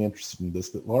imagine being interested in this."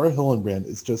 But Laura Hillenbrand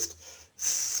is just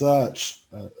such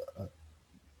a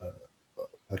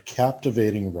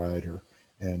captivating writer,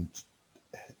 and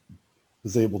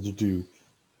was able to do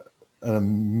an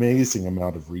amazing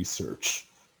amount of research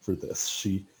for this.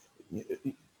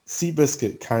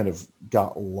 Seabiscuit kind of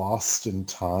got lost in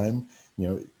time. You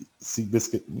know,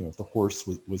 Seabiscuit, you know, the horse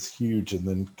was huge, and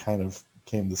then kind of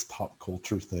became this pop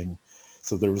culture thing.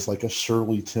 So there was like a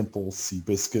Shirley Temple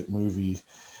Seabiscuit movie,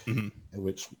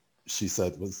 which she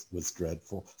said was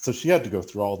dreadful. So she had to go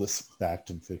through all this fact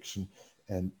and fiction,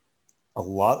 and a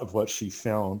lot of what she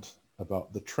found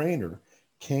about the trainer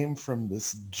came from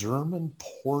this German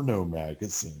porno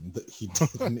magazine that he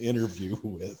did an interview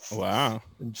with. Wow.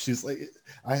 And she's like,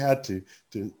 I had to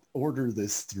order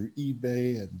this through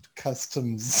eBay, and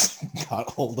customs got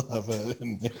hold of it.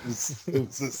 And it was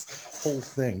this whole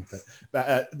thing.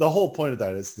 But the whole point of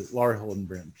that is that Laura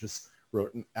Hillenbrand just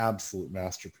wrote an absolute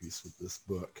masterpiece with this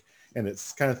book. And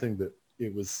it's the kind of thing that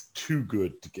it was too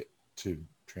good to get to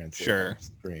translate on the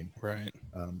screen. Right.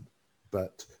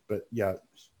 But yeah,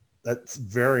 that's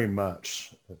very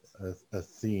much a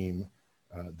theme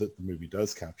that the movie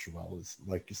does capture well, is,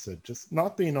 like you said, just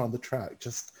not being on the track,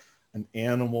 just an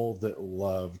animal that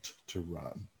loved to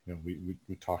run. You know,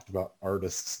 we talked about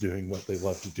artists doing what they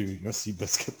love to do. You know,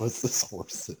 Seabiscuit was this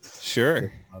horse that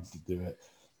loved to do it.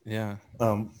 Yeah.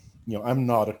 You know, I'm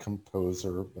not a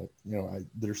composer, but you know,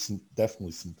 there's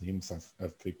definitely some themes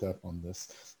I've picked up on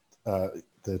this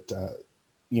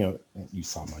you know, you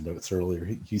saw my notes earlier.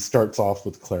 He starts off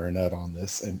with clarinet on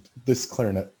this, and this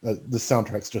clarinet, the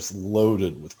soundtrack's just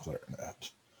loaded with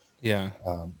clarinet. Yeah.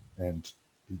 And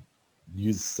he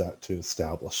uses that to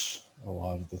establish a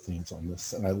lot of the themes on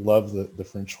this. And I love the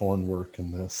French horn work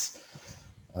in this,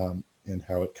 and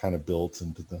how it kind of builds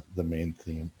into the main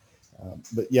theme.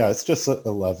 But yeah, it's just a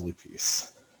lovely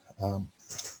piece.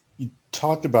 You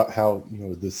talked about how, you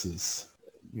know, this is,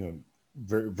 you know,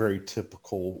 very, very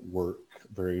typical work,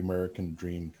 very American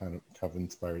Dream kind of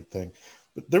inspired thing.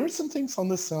 But there were some things on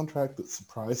this soundtrack that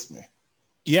surprised me.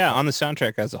 Yeah, on the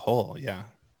soundtrack as a whole, yeah.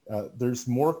 There's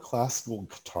more classical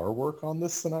guitar work on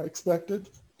this than I expected.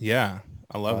 Yeah,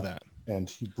 I love that. And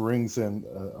he brings in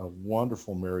a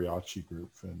wonderful mariachi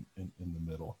group in the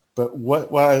middle. But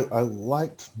what I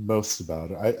liked most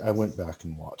about it, I went back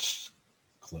and watched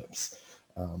clips.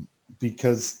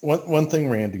 Because one thing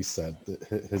Randy said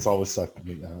that has always stuck to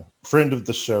me, a friend of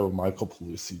the show, Michael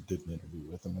Pelusi, did an interview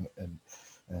with him,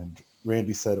 and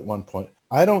Randy said at one point,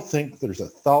 "I don't think there's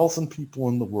 1,000 people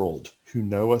in the world who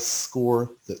know a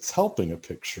score that's helping a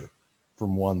picture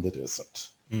from one that isn't."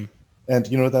 And,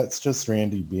 you know, that's just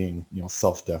Randy being, you know,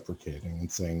 self-deprecating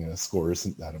and saying a score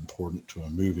isn't that important to a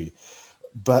movie.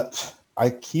 But I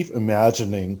keep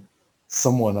imagining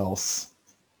someone else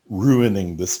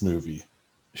ruining this movie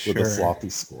with a sloppy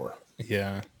score.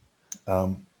 Yeah.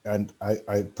 And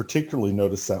I particularly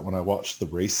noticed that when I watched the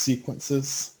race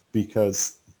sequences,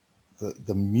 because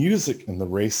the music in the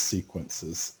race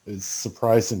sequences is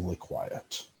surprisingly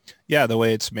quiet. Yeah, the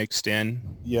way it's mixed in.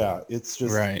 Yeah, it's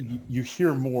just, right. You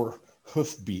hear more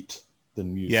hoofbeat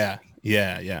than music.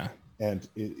 Yeah. And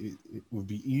it would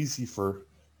be easy for,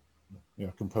 you know,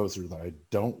 a composer that I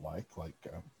don't like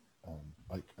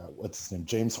what's his name,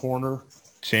 James Horner.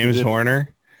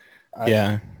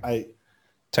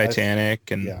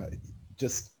 Titanic. And yeah,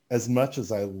 just as much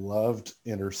as I loved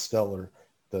Interstellar,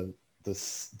 the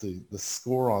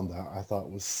score on that I thought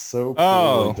was so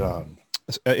poorly done.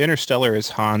 Interstellar is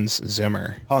Hans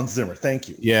Zimmer. Hans Zimmer. Thank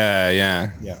you.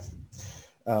 Yeah.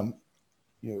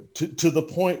 To the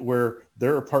point where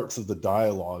there are parts of the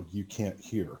dialogue you can't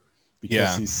hear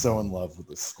because he's so in love with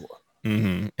the score.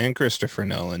 Mm-hmm. And Christopher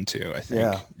Nolan too, I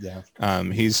think. Yeah.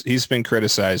 He's been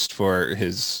criticized for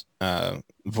his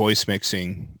voice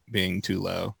mixing being too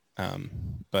low.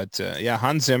 But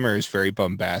Hans Zimmer is very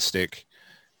bombastic,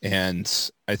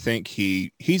 and I think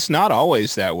he's not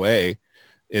always that way,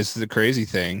 is the crazy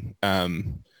thing. I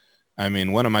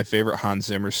mean, one of my favorite Hans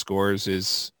Zimmer scores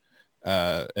is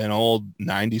an old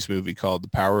 90s movie called The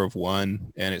Power of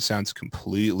One, and it sounds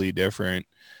completely different.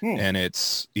 And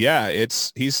he's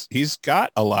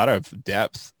got a lot of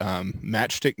depth.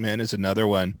 Matchstick Men is another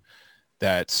one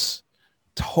that's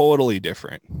totally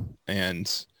different,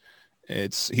 and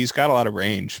he's got a lot of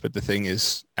range. But the thing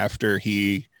is, after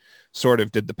he sort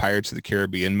of did the Pirates of the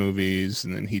Caribbean movies,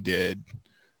 and then he did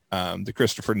the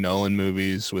Christopher Nolan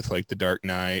movies with like The Dark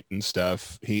Knight and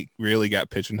stuff, he really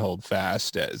got pigeonholed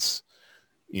fast as,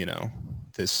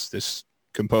 this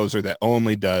composer that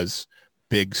only does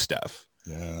big stuff.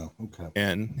 Yeah. Okay.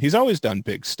 And he's always done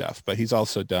big stuff, but he's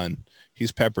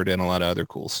peppered in a lot of other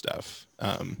cool stuff.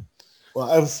 Well,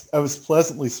 I was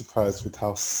pleasantly surprised with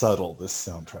how subtle this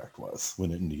soundtrack was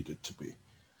when it needed to be.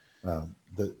 I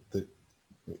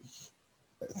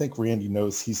think Randy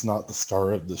knows he's not the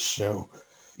star of the show.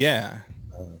 Yeah.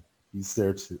 He's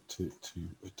there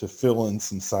to fill in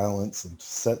some silence and to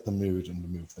set the mood and to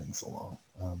move things along.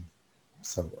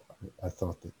 So I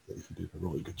thought that he did a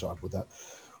really good job with that.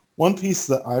 One piece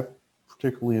that I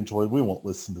particularly enjoyed, we won't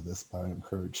listen to this, but I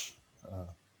encourage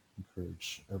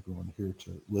everyone here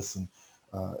to listen,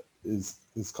 is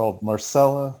called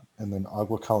Marcella and then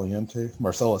Agua Caliente,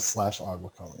 Marcella / Agua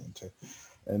Caliente.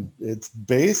 And it's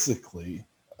basically,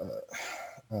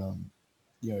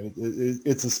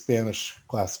 it's a Spanish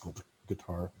classical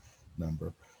guitar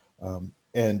number.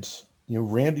 And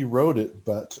Randy wrote it,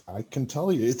 but I can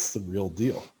tell you it's the real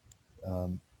deal.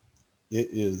 It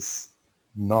is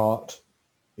not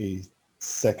a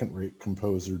second-rate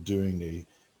composer doing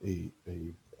a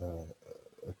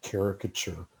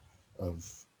caricature of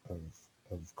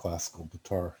classical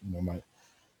guitar.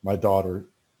 My daughter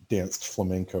danced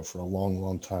flamenco for a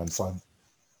long time, so I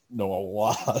know a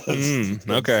lot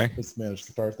of Spanish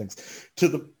guitar things, to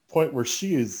the point where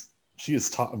she has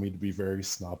taught me to be very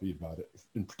snobby about it.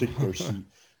 In particular,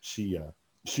 she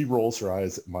rolls her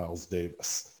eyes at Miles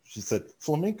Davis. She said,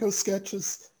 "Flamenco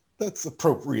sketches, that's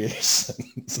appropriation."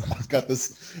 So I've got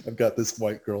this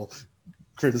white girl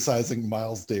criticizing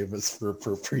Miles Davis for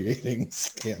appropriating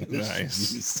Spanish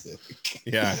music.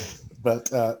 Yeah.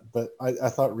 But I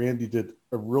thought Randy did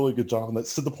a really good job on that,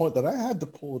 to the point that I had to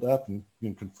pull it up and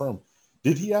confirm.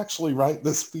 Did he actually write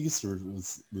this piece, or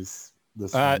was this one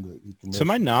that he commissioned? To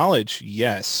my knowledge,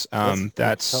 yes.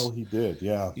 That's how he did.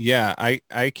 Yeah. Yeah.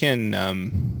 I can,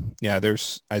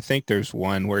 I think there's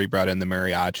one where he brought in the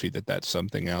mariachi, that's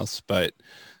something else. But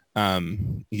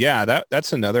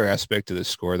that's another aspect of the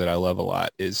score that I love a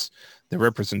lot, is the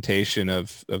representation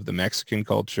of the Mexican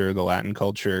culture, the Latin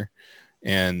culture,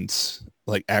 and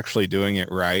like actually doing it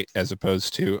right, as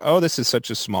opposed to, oh, this is such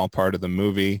a small part of the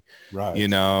movie, right?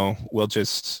 We'll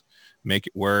just make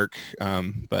it work.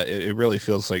 But it really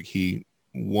feels like he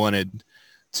wanted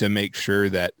to make sure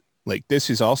that like this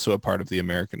is also a part of the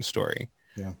American story.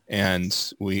 Yeah.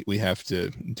 And we have to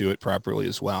do it properly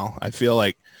as well. I feel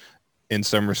like in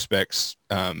some respects,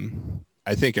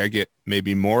 I think I get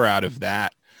maybe more out of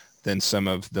that than some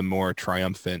of the more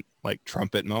triumphant like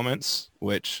trumpet moments,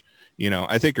 which,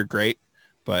 I think are great,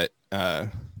 but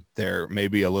they're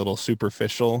maybe a little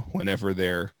superficial whenever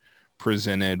they're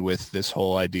presented with this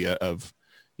whole idea of,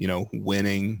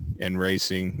 winning and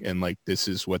racing. And like, this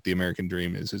is what the American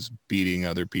dream is beating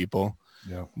other people.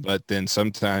 Yeah. But then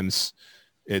sometimes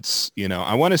it's,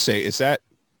 I want to say, is that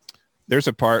there's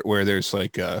a part where there's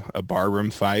like a barroom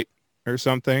fight or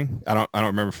something. I don't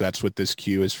remember if that's what this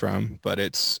cue is from, but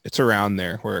it's around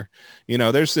there where,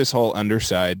 there's this whole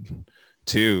underside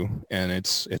too. And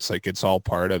it's like, it's all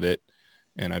part of it.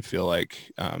 And I feel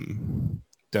like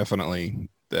definitely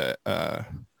that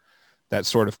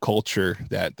sort of culture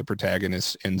that the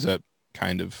protagonist ends up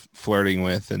kind of flirting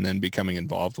with and then becoming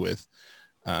involved with.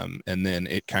 And then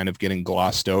it kind of getting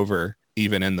glossed over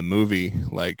even in the movie.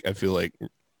 Like, I feel like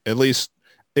at least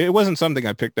it wasn't something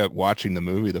I picked up watching the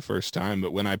movie the first time,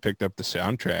 but when I picked up the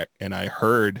soundtrack and I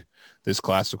heard this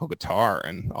classical guitar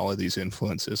and all of these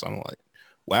influences, I'm like,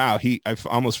 wow, I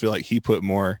almost feel like he put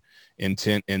more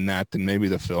intent in that than maybe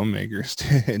the filmmakers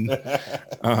did.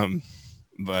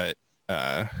 But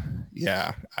I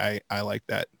like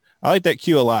that I like that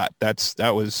cue a lot.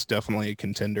 That was definitely a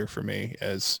contender for me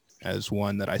as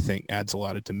one that I think adds a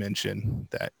lot of dimension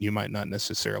that you might not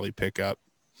necessarily pick up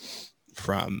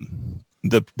from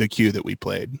the cue that we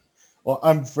played. Well,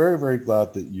 I'm very, very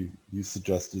glad that you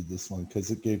suggested this one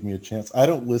because it gave me a chance. I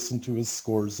don't listen to his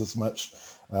scores as much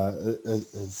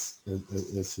as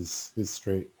his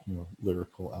straight,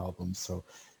 lyrical albums. So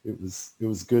it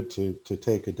was good to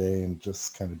take a day and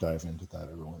just kind of dive into that.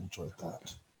 I really enjoyed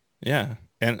that. Yeah,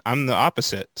 and I'm the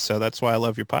opposite, so that's why I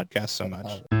love your podcast so much.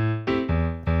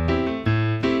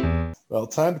 Well,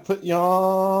 time to put you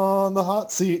on the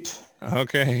hot seat.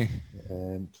 Okay.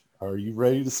 And are you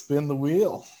ready to spin the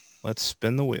wheel? Let's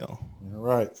spin the wheel. All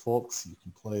right, folks, you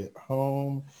can play at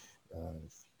home.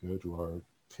 If you go to our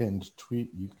pinned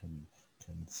tweet, you can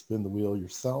spin the wheel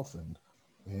yourself.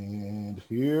 And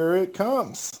here it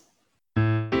comes.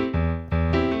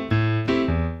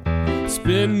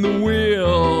 Spin the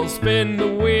wheel, spin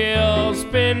the wheel,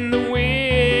 spin the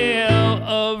wheel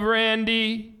of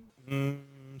Randy.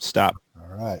 Stop.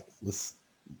 All right, let's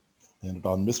end it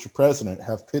on Mr. President,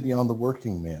 Have Pity on the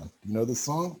Working Man. Do you know this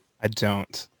song? I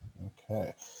don't.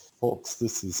 Okay. Folks,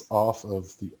 this is off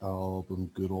of the album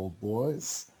Good Old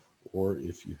Boys, or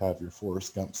if you have your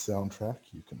Forrest Gump soundtrack,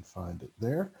 you can find it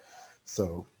there.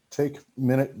 So take a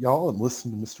minute, y'all, and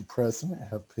listen to Mr. President,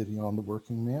 Have Pity on the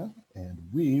Working Man, and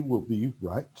we will be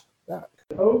right back.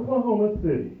 Oklahoma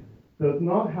City does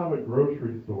not have a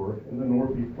grocery store in the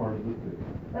northeast part of the city.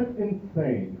 That's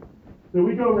insane. So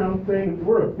we go around saying that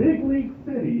we're a big league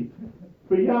city,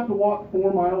 but you have to walk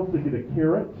 4 miles to get a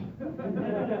carrot.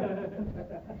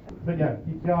 But yeah,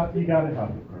 you got to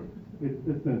have the produce. It's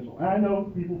essential. And I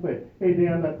know people say, hey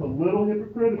Dan, that's a little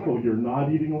hypocritical. You're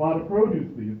not eating a lot of produce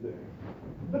these days.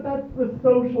 But that's the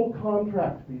social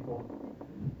contract, people.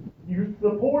 You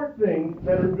support things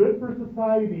that are good for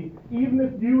society, even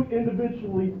if you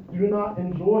individually do not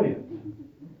enjoy it.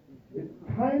 It's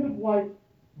kind of like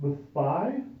The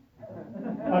Spy.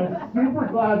 I'm super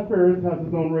glad Ferris has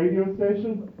his own radio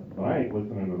station. I ain't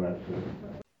listening to that shit.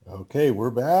 Okay,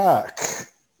 we're back.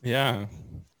 Yeah.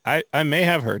 I may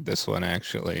have heard this one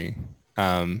actually.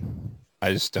 I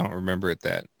just don't remember it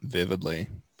that vividly,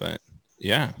 but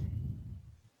yeah.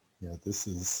 Yeah, this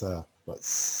is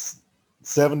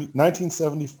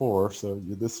 1974. So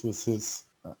this was his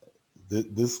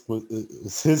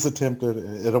his attempt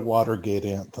at a Watergate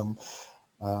anthem,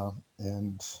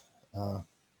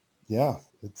 yeah,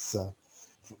 it's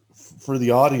for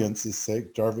the audience's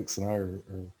sake. Jarvix and I are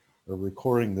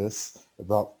recording this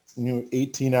about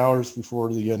 18 hours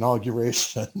before the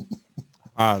inauguration.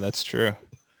 That's true.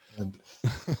 And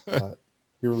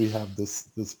here we have this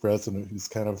president who's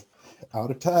kind of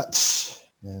out of touch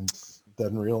and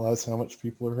doesn't realize how much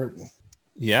people are hurting.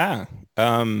 Yeah.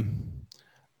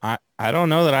 I don't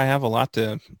know that I have a lot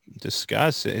to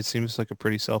discuss. It seems like a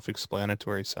pretty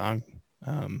self-explanatory song.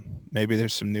 Maybe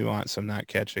there's some nuance I'm not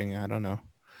catching. I don't know.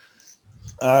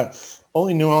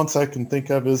 Only nuance I can think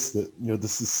of is that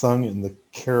this is sung in the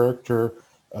character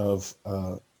of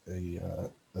a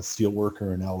steel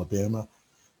worker in Alabama,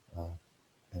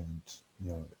 and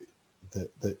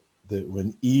that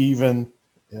when even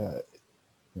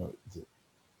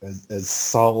as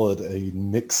solid a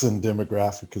Nixon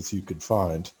demographic as you could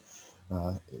find,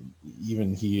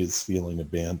 even he is feeling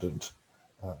abandoned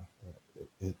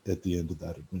at the end of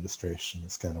that administration.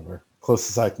 Is kind of where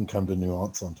closest I can come to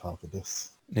nuance on top of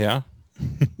this. Yeah.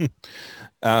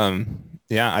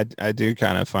 Yeah, I do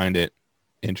kind of find it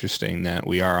interesting that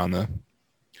we are on the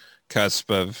cusp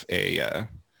of a,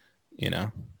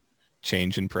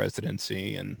 change in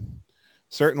presidency. And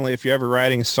certainly if you're ever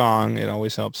writing a song, it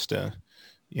always helps to,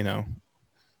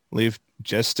 leave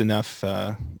just enough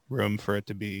room for it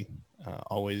to be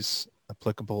always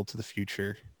applicable to the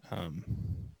future.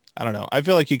 I don't know. I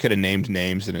feel like you could have named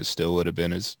names and it still would have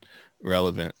been as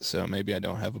relevant. So maybe I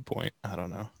don't have a point. I don't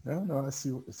know. No, I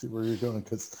see where you're going,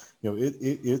 because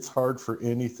it's hard for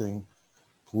anything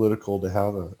political to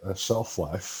have a shelf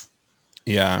life.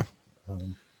 Yeah.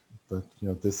 But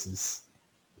this is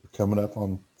coming up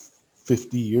on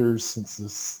 50 years since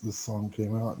this song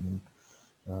came out, and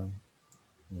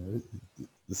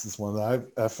this is one that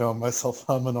I found myself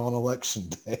humming on election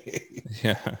day.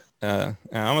 Yeah. I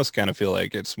almost kind of feel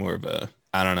like it's more of a,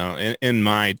 I don't know, in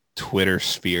my Twitter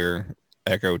sphere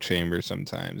echo chamber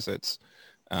sometimes, it's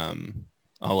a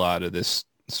lot of this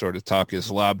sort of talk is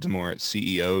lobbed more at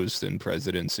CEOs than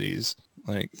presidencies.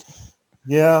 Like,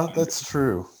 yeah, that's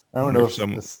true. I don't know if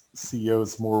some the CEO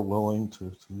is more willing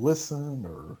to listen,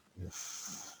 or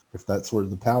if that's where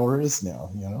the power is now,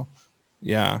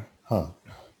 Yeah. Huh.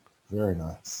 Very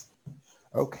nice.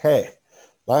 Okay.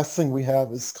 Last thing we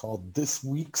have is called This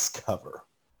Week's Cover.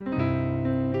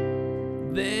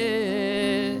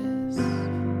 This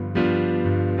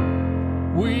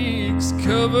week's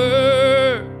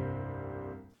cover.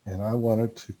 And I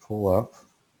wanted to pull up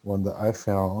one that I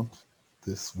found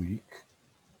this week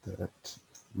that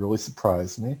really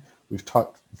surprised me. We've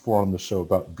talked before on the show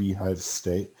about Beehive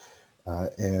State,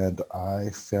 and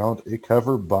I found a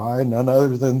cover by none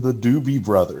other than the Doobie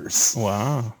Brothers.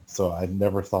 Wow. So I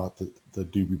never thought that the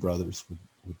Doobie Brothers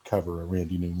would cover a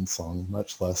Randy Newman song,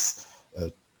 much less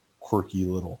a quirky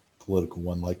little political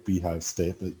one like Beehive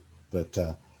State. But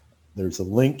there's a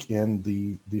link in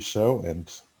the show, and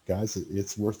guys,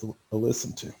 it's worth a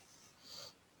listen to.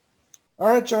 All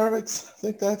right, Jarvix, I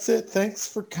think that's it. Thanks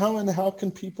for coming. How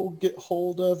can people get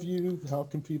hold of you? How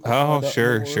can people find out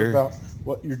sure, more sure. about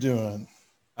what you're doing?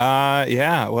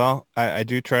 Yeah, well, I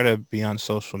do try to be on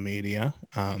social media.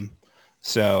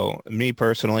 So me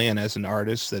personally, and as an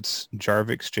artist, that's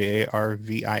Jarvix,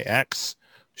 Jarvix,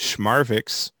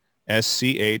 Schmarvix,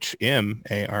 Schmarvix.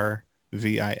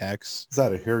 Is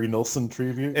that a Harry Nilsson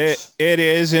tribute? It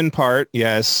is in part,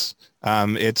 yes.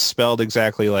 It's spelled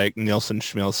exactly like Nilsson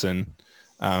Schmilsson.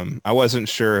 I wasn't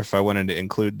sure if I wanted to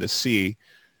include the C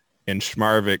in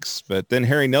Schmarvix, but then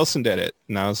Harry Nilsson did it,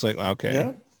 and I was like, okay,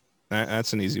 Yeah.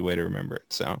 That's an easy way to remember it.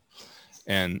 So,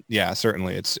 and yeah,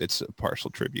 certainly it's a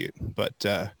partial tribute. But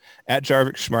at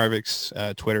Jarvix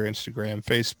Schmarvix, Twitter, Instagram,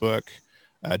 Facebook,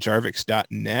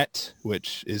 Jarvix.net,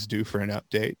 which is due for an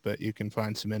update, but you can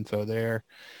find some info there.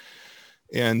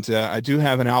 And I do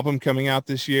have an album coming out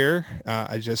this year.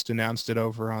 I just announced it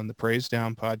over on the Praise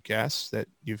Down podcast that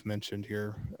you've mentioned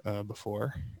here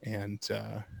before. And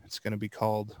it's going to be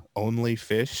called Only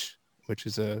Fish, which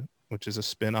is a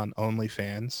spin on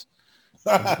OnlyFans.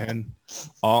 And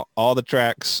all the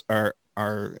tracks are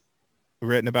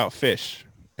written about fish,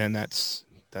 and that's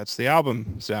the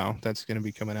album. So that's going to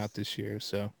be coming out this year.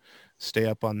 So stay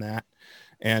up on that.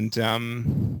 And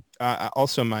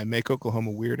also my Make Oklahoma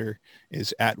Weirder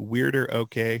is at Weirder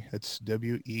OK. That's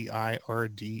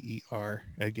WEIRDER.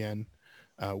 Again,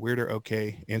 Weirder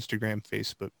OK, Instagram,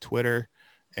 Facebook, Twitter.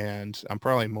 And I'm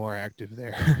probably more active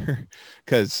there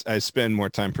because I spend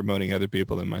more time promoting other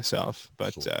people than myself.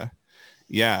 But Sure.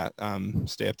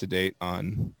 Stay up to date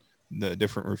on the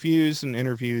different reviews and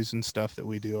interviews and stuff that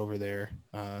we do over there.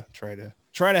 Try to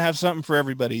have something for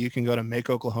everybody. You can go to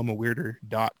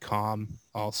makeoklahomaweirder.com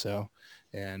also.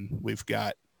 And we're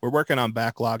working on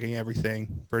backlogging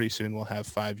everything. Pretty soon we'll have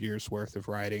 5 years worth of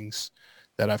writings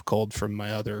that I've culled from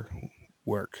my other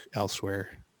work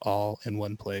elsewhere, all in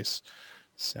one place.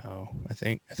 So I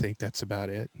think that's about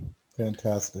it.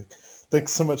 Fantastic.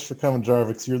 Thanks so much for coming,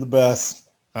 Jarvix. You're the best.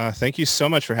 Thank you so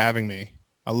much for having me.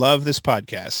 I love this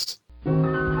podcast.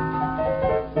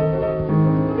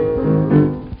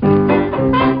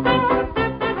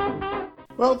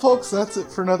 Well, folks, that's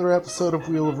it for another episode of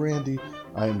Wheel of Randy.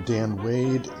 I am Dan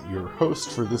Wade, your host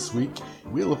for this week.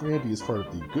 Wheel of Randy is part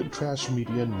of the Good Trash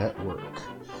Media Network.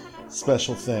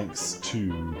 Special thanks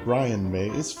to Brian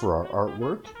Mays for our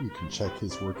artwork. You can check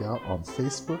his work out on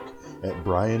Facebook at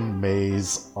Brian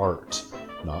Mays Art.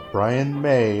 Not Brian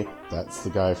May, that's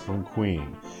the guy from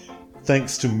Queen.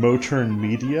 Thanks to Moturn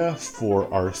Media for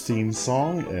our theme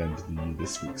song and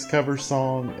this week's cover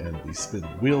song and the Spin the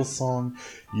Wheel song.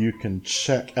 You can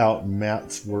check out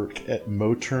Matt's work at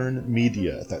Moturn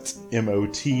Media. That's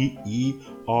MOTERN.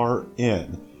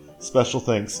 Special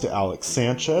thanks to Alex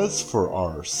Sanchez for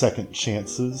our Second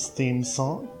Chances theme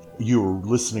song. You're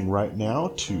listening right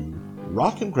now to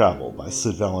Rock and Gravel by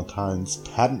Sid Valentine's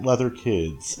Patent Leather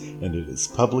Kids, and it is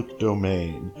public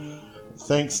domain.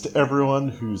 Thanks to everyone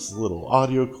whose little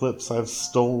audio clips I've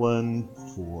stolen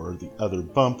for the other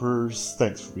bumpers.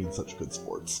 Thanks for being such good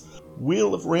sports.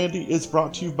 Wheel of Randy is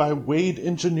brought to you by Wade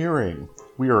Engineering.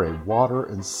 We are a water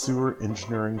and sewer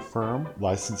engineering firm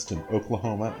licensed in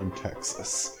Oklahoma and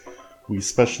Texas. We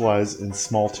specialize in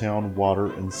small-town water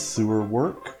and sewer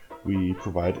work. We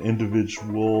provide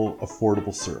individual,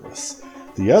 affordable service.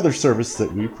 The other service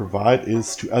that we provide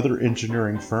is to other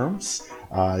engineering firms.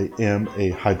 I am a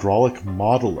hydraulic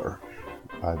modeler.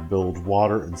 I build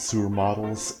water and sewer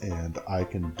models, and I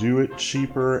can do it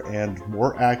cheaper and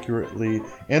more accurately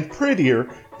and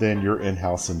prettier than your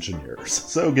in-house engineers.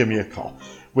 So give me a call.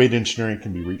 Wade Engineering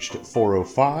can be reached at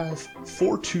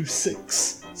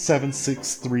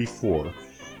 405-426-7634.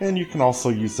 And you can also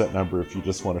use that number if you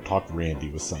just want to talk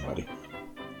Randy with somebody.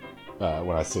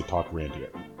 When I say talk Randy,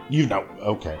 you know.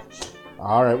 Okay.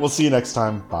 All right, we'll see you next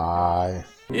time. Bye.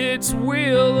 It's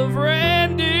Wheel of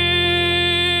Randy.